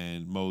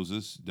and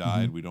Moses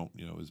died. We don't,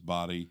 his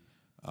body,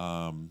 we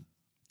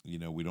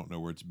don't know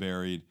where it's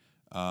buried.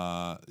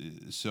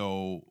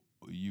 So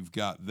you've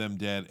got them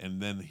dead.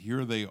 And then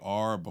here they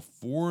are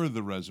before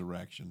the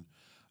resurrection.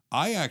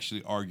 I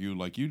actually argue,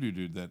 like you do,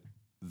 dude, that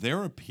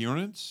their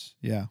appearance,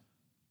 the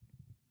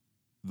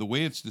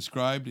way it's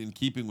described in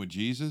keeping with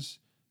Jesus,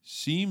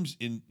 seems,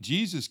 in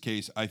Jesus'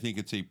 case, I think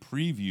it's a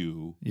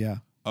preview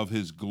of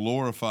his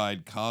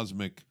glorified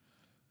cosmic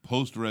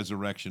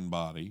post-resurrection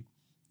body.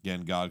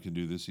 Again, God can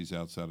do this. He's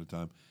outside of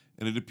time.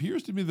 And it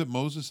appears to me that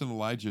Moses and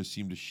Elijah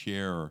seem to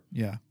share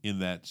in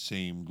that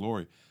same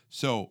glory.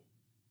 So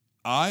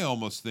I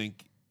almost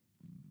think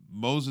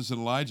Moses and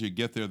Elijah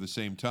get there at the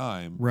same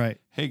time. Right.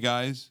 Hey,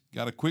 guys,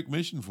 got a quick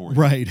mission for you.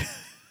 Right.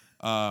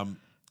 I'm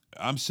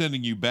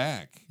sending you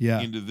back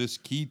into this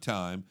key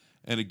time.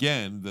 And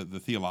again, the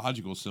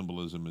theological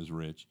symbolism is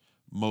rich.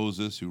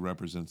 Moses, who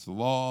represents the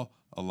law,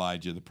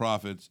 Elijah, the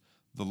prophets,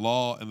 the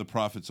law and the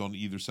prophets on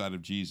either side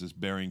of Jesus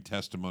bearing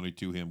testimony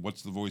to him.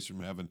 What's the voice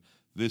from heaven?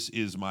 This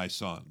is my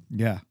son.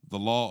 Yeah. The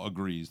law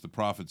agrees. The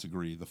prophets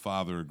agree. The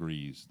Father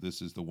agrees.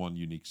 This is the one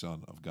unique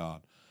Son of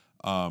God.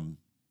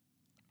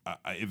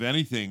 If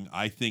anything,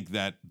 I think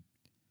that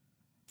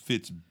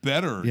fits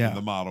better in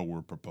the model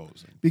we're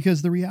proposing.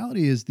 Because the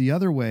reality is the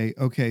other way.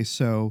 Okay,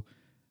 so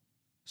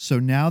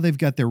now they've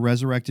got their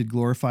resurrected,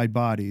 glorified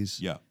bodies.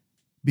 Yeah.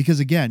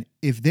 Because again,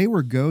 if they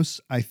were ghosts,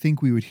 I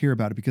think we would hear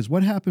about it. Because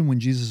what happened when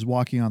Jesus is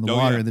walking on the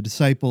water and the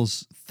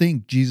disciples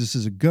think Jesus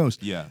is a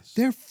ghost? Yes.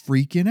 They're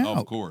freaking out.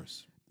 Of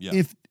course.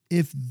 Yeah.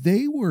 If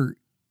they were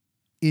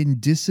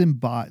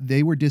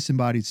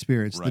disembodied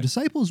spirits, the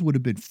disciples would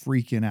have been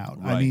freaking out.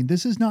 Right. I mean,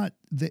 this is not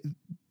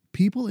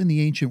people in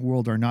the ancient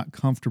world are not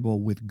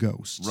comfortable with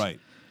ghosts. Right.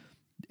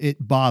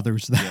 It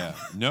bothers them. Yeah.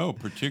 No,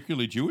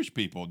 particularly Jewish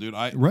people, dude.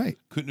 I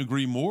couldn't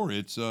agree more.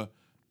 It's a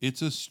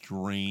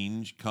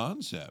strange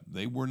concept.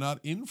 They were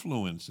not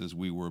influenced as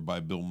we were by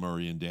Bill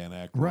Murray and Dan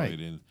Aykroyd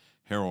and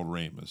Harold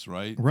Ramis,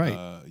 right? Right. Who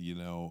are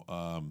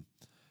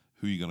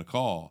you going to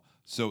call?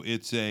 So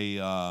it's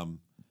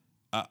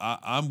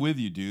I'm with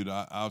you, dude.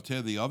 I'll tell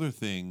you the other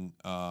thing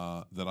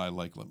that I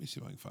like. Let me see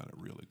if I can find it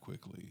really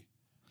quickly,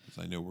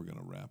 because I know we're going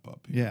to wrap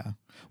up here. Yeah.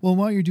 Well,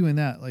 while you're doing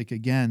that, like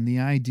again, the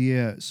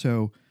idea.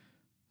 So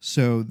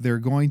they're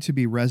going to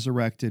be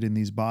resurrected in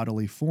these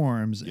bodily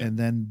forms, Yeah. and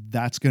then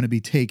that's going to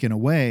be taken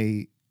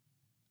away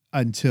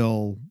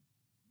until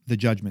the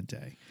judgment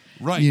day.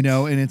 Right. You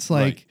know, and it's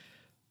like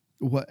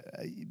Right. what,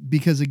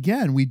 because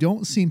again, we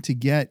don't seem to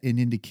get an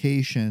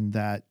indication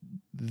that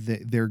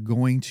they're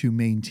going to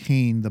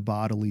maintain the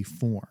bodily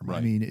form. I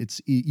Right. mean,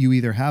 it's you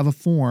either have a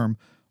form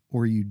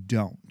or you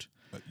don't.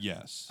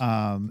 Yes.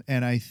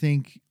 And I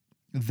think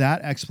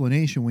that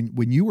explanation,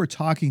 when you were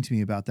talking to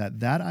me about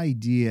that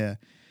idea,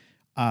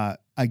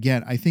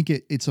 again, I think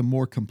it's a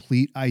more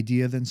complete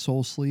idea than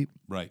soul sleep.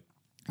 Right.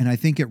 And I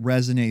think it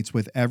resonates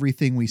with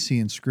everything we see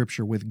in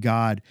scripture with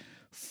God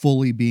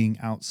fully being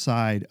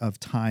outside of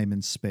time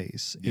and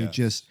space.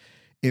 Yes.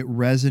 It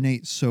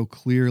resonates so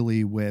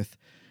clearly with,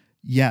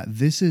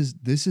 this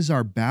is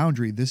our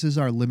boundary. This is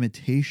our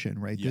limitation,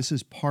 right? Yeah. This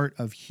is part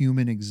of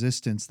human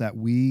existence, that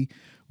we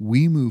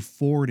move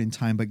forward in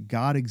time, but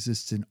God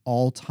exists in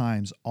all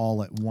times,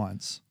 all at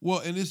once. Well,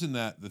 and isn't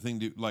that the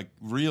thing? Like,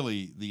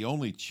 really, the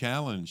only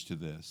challenge to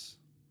this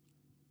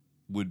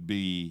would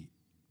be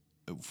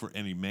for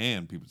any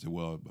man. People say,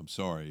 "Well, I'm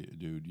sorry,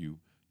 dude. You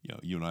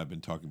and I have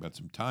been talking about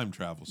some time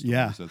travel stories.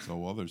 Yeah. That's a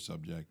whole other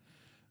subject.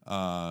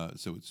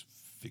 So it's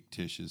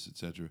fictitious,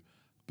 etc."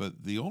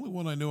 But the only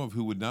one I know of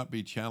who would not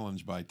be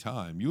challenged by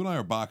time, you and I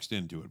are boxed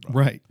into it, bro.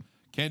 Right.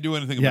 Can't do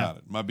anything Yeah. about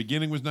it. My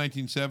beginning was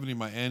 1970.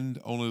 My end,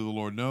 only the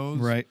Lord knows.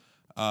 Right.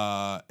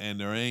 And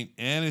there ain't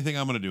anything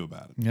I'm going to do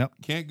about it. Yep.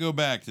 Can't go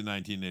back to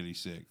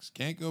 1986.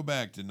 Can't go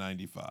back to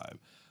 95.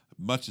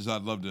 Much as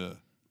I'd love to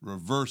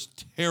reverse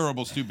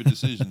terrible, stupid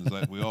decisions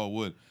like we all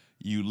would,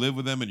 you live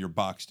with them and you're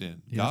boxed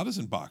in. Yep. God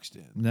isn't boxed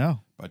in.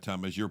 No. By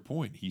time, as your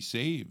point, he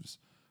saves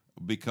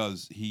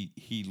because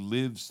he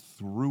lives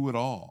through it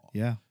all.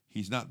 Yeah.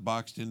 He's not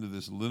boxed into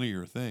this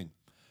linear thing.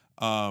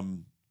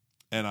 And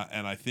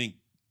I think,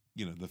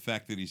 the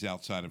fact that he's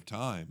outside of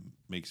time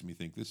makes me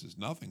think this is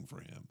nothing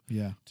for him.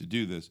 Yeah. To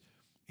do this.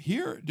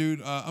 Here,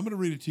 dude, I'm going to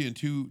read it to you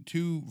in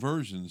two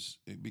versions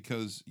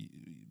because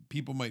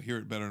people might hear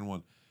it better in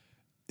one.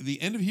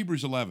 The end of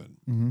Hebrews 11.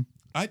 Mm-hmm.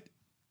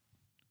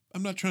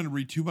 I'm not trying to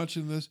read too much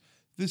in this.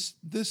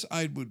 This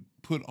I would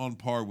put on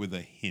par with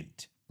a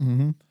hint.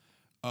 Mm-hmm.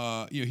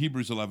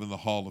 Hebrews 11, the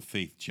Hall of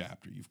Faith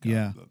chapter. You've got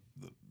Yeah.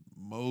 the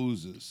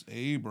Moses,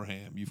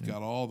 Abraham. You've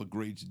got all the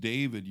greats,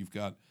 David. You've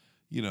got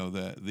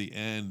the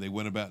end. They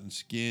went about in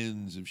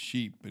skins of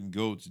sheep and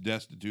goats,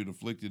 destitute,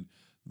 afflicted,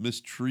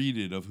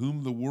 mistreated, of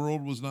whom the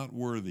world was not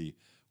worthy,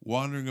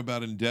 wandering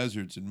about in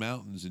deserts and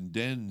mountains and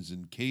dens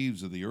and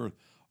caves of the earth.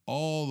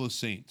 All the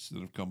saints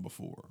that have come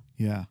before.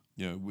 Yeah.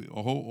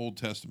 A whole Old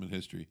Testament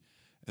history.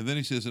 And then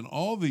he says, and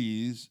all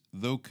these,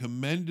 though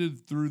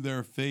commended through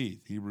their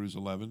faith, Hebrews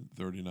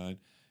 11:39,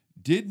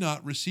 did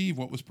not receive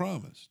what was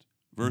promised.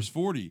 Verse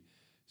 40,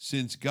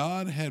 since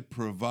God had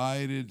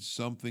provided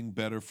something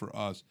better for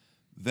us,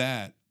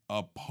 that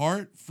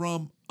apart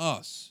from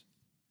us,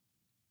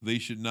 they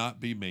should not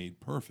be made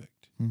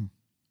perfect.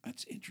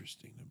 That's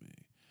interesting to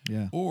me.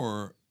 Yeah.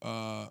 Or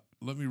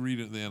let me read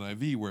it in the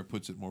NIV where it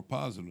puts it more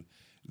positive.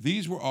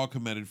 These were all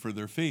commended for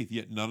their faith,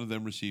 yet none of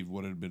them received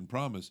what had been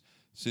promised,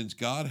 since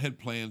God had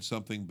planned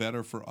something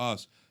better for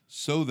us,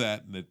 so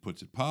that, and it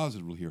puts it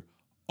positively here,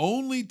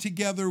 only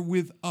together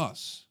with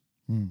us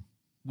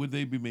would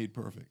they be made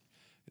perfect.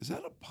 Is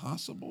that a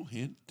possible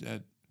hint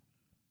that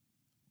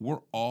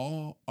we're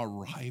all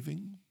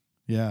arriving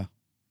Yeah.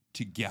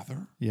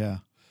 together? Yeah.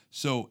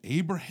 So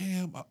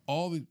Abraham,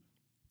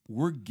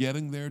 we're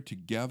getting there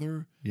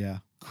together. Yeah.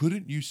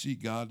 Couldn't you see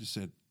God just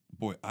said,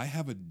 boy, I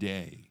have a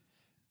day,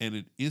 and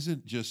it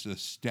isn't just a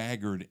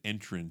staggered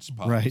entrance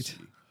policy.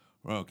 Right.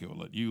 Well, okay, we'll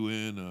let you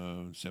in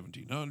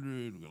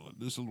 1,700. We're going to let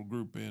this little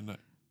group in.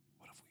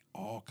 What if we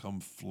all come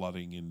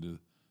flooding into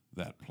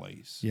that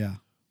place? Yeah.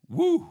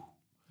 Woo!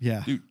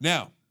 Yeah. Dude,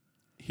 now,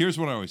 here's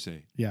what I always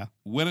say. Yeah.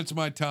 When it's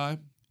my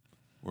time,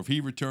 or if he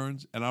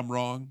returns and I'm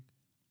wrong,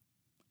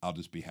 I'll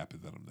just be happy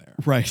that I'm there.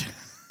 Right.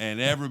 And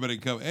everybody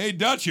come, hey,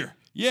 Dutcher,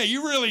 yeah,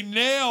 you really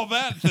nailed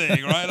that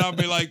thing, right? I'll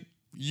be like,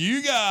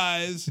 you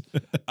guys,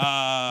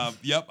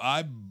 yep,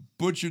 I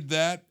butchered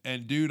that,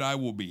 and dude, I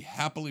will be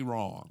happily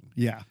wrong.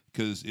 Yeah.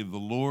 Because if the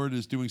Lord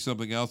is doing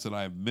something else that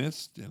I've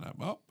missed, and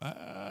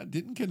I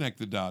didn't connect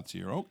the dots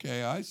here.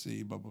 Okay, I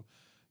see. But,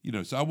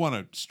 so I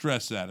want to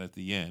stress that at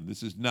the end.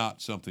 This is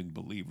not something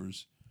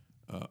believers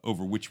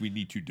over which we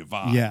need to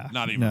divide. Yeah,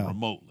 Not even no.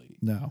 remotely.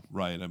 No.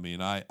 Right? I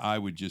mean, I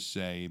would just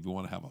say if we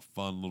want to have a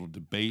fun little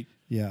debate,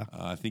 Yeah.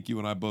 I think you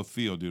and I both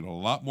feel, dude, a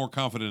lot more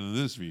confident in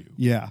this view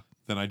Yeah.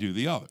 than I do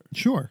the other.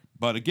 Sure.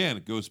 But again,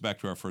 it goes back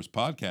to our first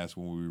podcast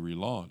when we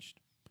relaunched.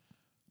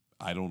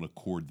 I don't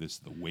accord this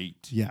the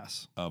weight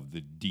Yes. of the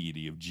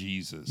deity of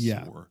Jesus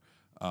Yeah. or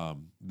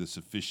the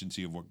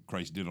sufficiency of what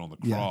Christ did on the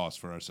Yeah. cross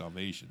for our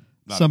salvation.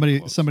 Not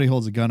even Somebody close.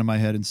 holds a gun to my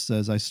head and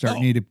says, I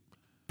need to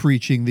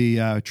preaching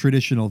the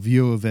traditional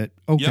view of it.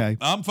 Okay, Yep,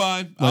 I'm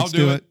fine. let's I'll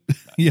do it.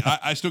 Yeah,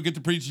 I still get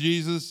to preach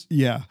Jesus.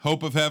 yeah,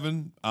 Hope of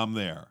heaven. I'm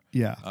there.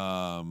 yeah,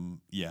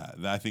 Yeah.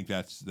 I think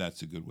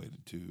that's a good way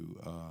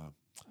to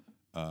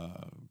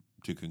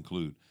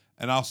conclude.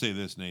 And I'll say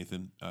this,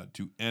 Nathan,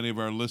 to any of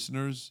our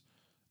listeners,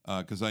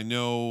 because I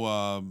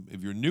know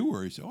if you're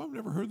newer, you say, "Oh, I've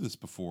never heard this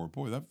before."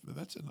 Boy,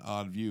 that's an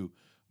odd view.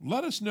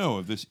 Let us know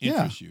if this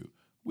interests you.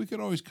 We could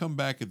always come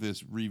back at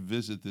this,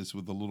 revisit this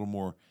with a little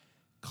more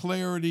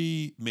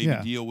clarity, maybe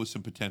deal with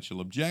some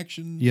potential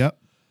objections. Yep.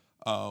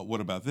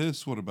 What about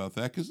this? What about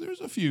that? Because there's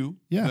a few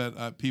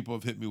that people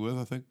have hit me with.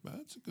 I think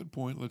that's a good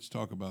point. Let's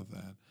talk about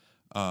that.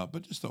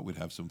 But just thought we'd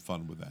have some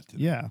fun with that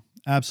today. Yeah,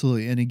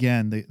 absolutely. And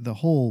again, the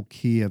whole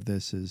key of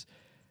this is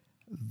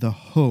the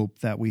hope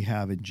that we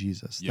have in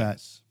Jesus.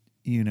 Yes.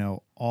 That,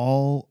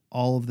 all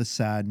of the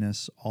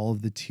sadness, all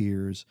of the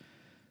tears,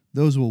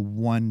 those will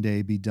one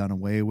day be done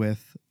away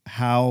with.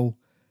 How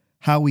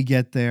we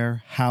get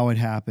there, how it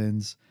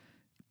happens.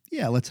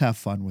 Yeah, let's have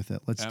fun with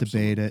it. Let's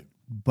debate it.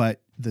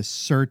 But the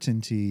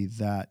certainty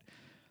that,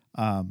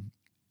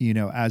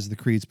 as the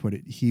creeds put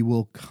it, he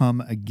will come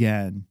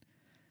again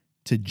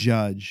to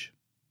judge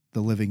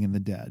the living and the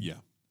dead. Yeah.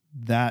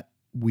 That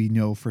we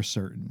know for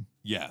certain.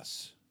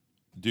 Yes.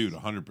 Dude,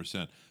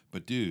 100%.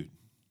 But, dude,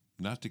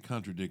 not to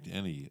contradict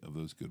any of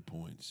those good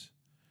points,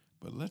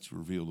 but let's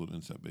reveal a little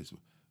inside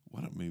baseball.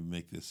 Why don't we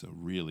make this a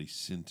really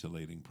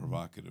scintillating,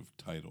 provocative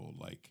title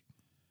like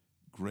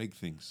Greg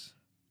thinks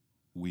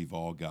we've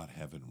all got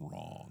heaven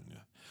wrong.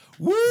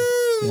 Woo!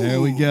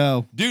 There we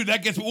go. Dude,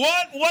 that gets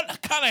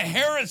what kind of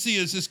heresy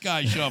is this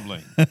guy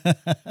shoveling?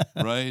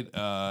 Right?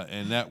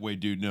 And that way,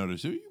 dude,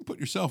 notice you can put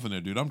yourself in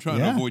there, dude. I'm trying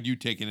to avoid you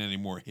taking any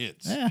more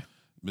hits. Yeah.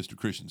 Mr.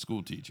 Christian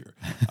school teacher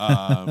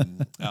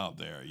out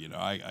there,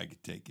 I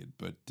could take it.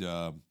 But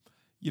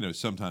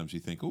sometimes you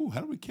think, oh,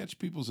 how do we catch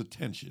people's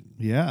attention?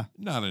 Yeah.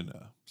 Not in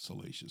a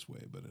salacious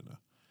way, but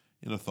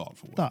in a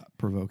thoughtful way.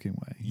 Thought-provoking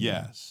way.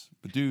 Yes.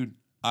 But, dude,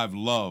 I've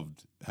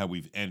loved how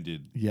we've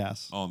ended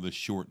on this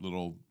short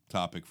little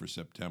topic for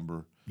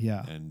September.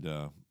 Yeah. And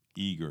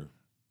eager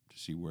to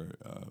see where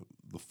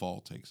the fall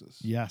takes us.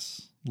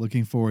 Yes.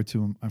 Looking forward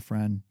to him, my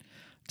friend.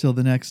 Till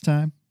the next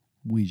time,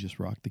 we just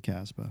rock the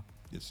Casbah.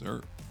 Yes,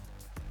 sir.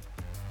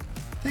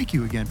 Thank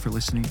you again for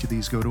listening to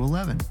These Go to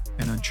 11,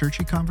 an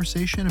unchurchy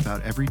conversation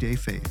about everyday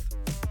faith.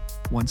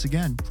 Once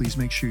again, please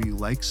make sure you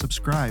like,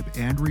 subscribe,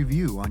 and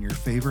review on your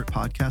favorite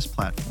podcast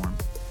platform.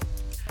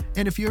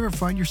 And if you ever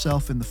find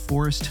yourself in the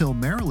Forest Hill,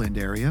 Maryland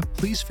area,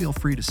 please feel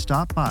free to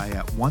stop by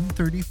at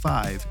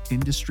 135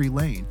 Industry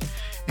Lane,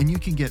 and you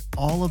can get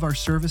all of our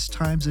service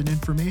times and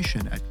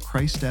information at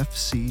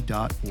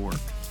christfc.org.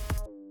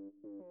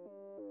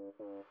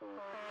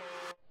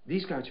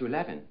 These go to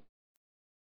 11.